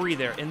for free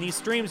there. And these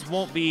streams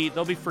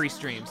they'll be free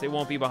streams. They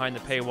won't be behind the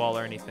paywall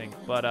or anything.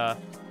 But,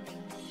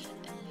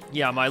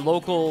 yeah, my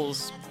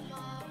locals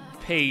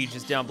page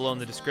is down below in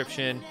the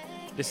description.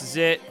 This is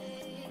it.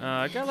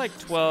 I got like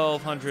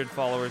 1,200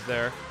 followers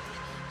there.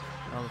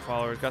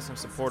 Got some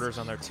supporters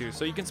on there too.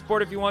 So you can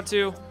support if you want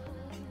to.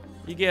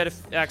 You get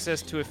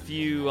access to a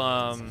few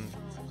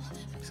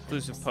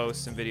exclusive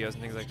posts and videos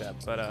and things like that.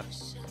 But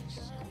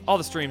all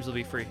the streams will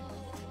be free.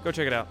 Go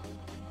check it out.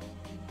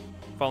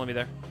 Follow me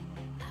there.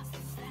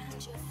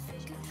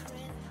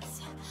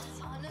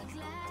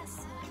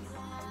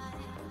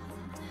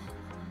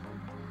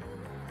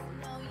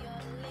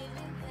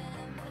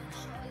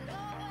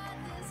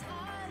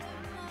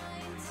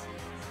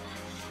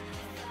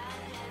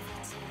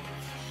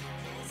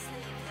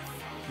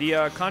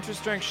 The Conscious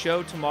Strength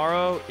show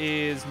tomorrow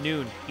is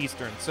noon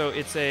Eastern, so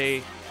it's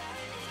a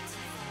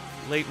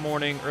late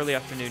morning, early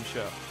afternoon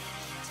show.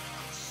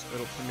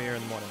 It'll premiere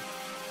in the morning.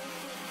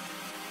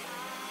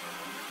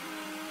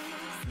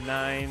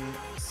 9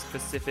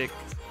 Pacific,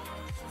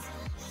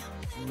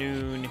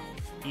 noon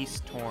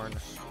Eastern.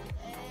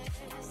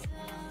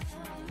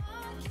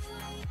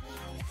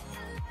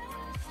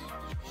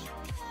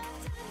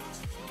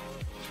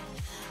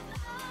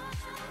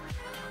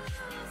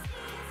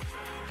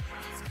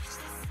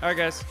 All right,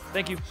 guys.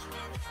 Thank you.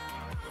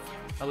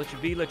 I'll let you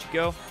be, let you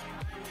go.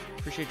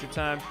 Appreciate your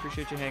time.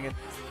 Appreciate you hanging.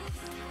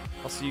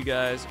 I'll see you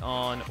guys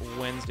on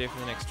Wednesday for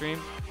the next stream.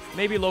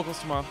 Maybe locals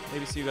tomorrow.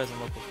 Maybe see you guys on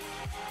locals.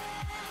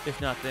 If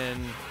not, then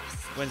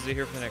Wednesday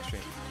here for the next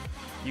stream.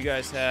 You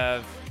guys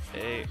have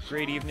a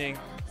great evening.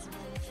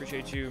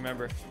 Appreciate you.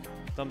 Remember,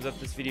 thumbs up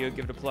this video,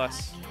 give it a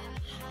plus.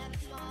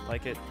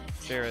 Like it,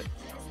 share it,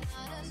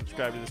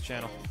 subscribe to this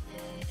channel.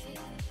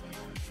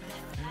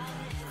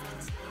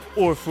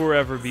 Or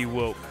forever be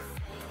woke.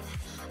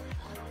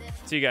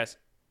 See you guys.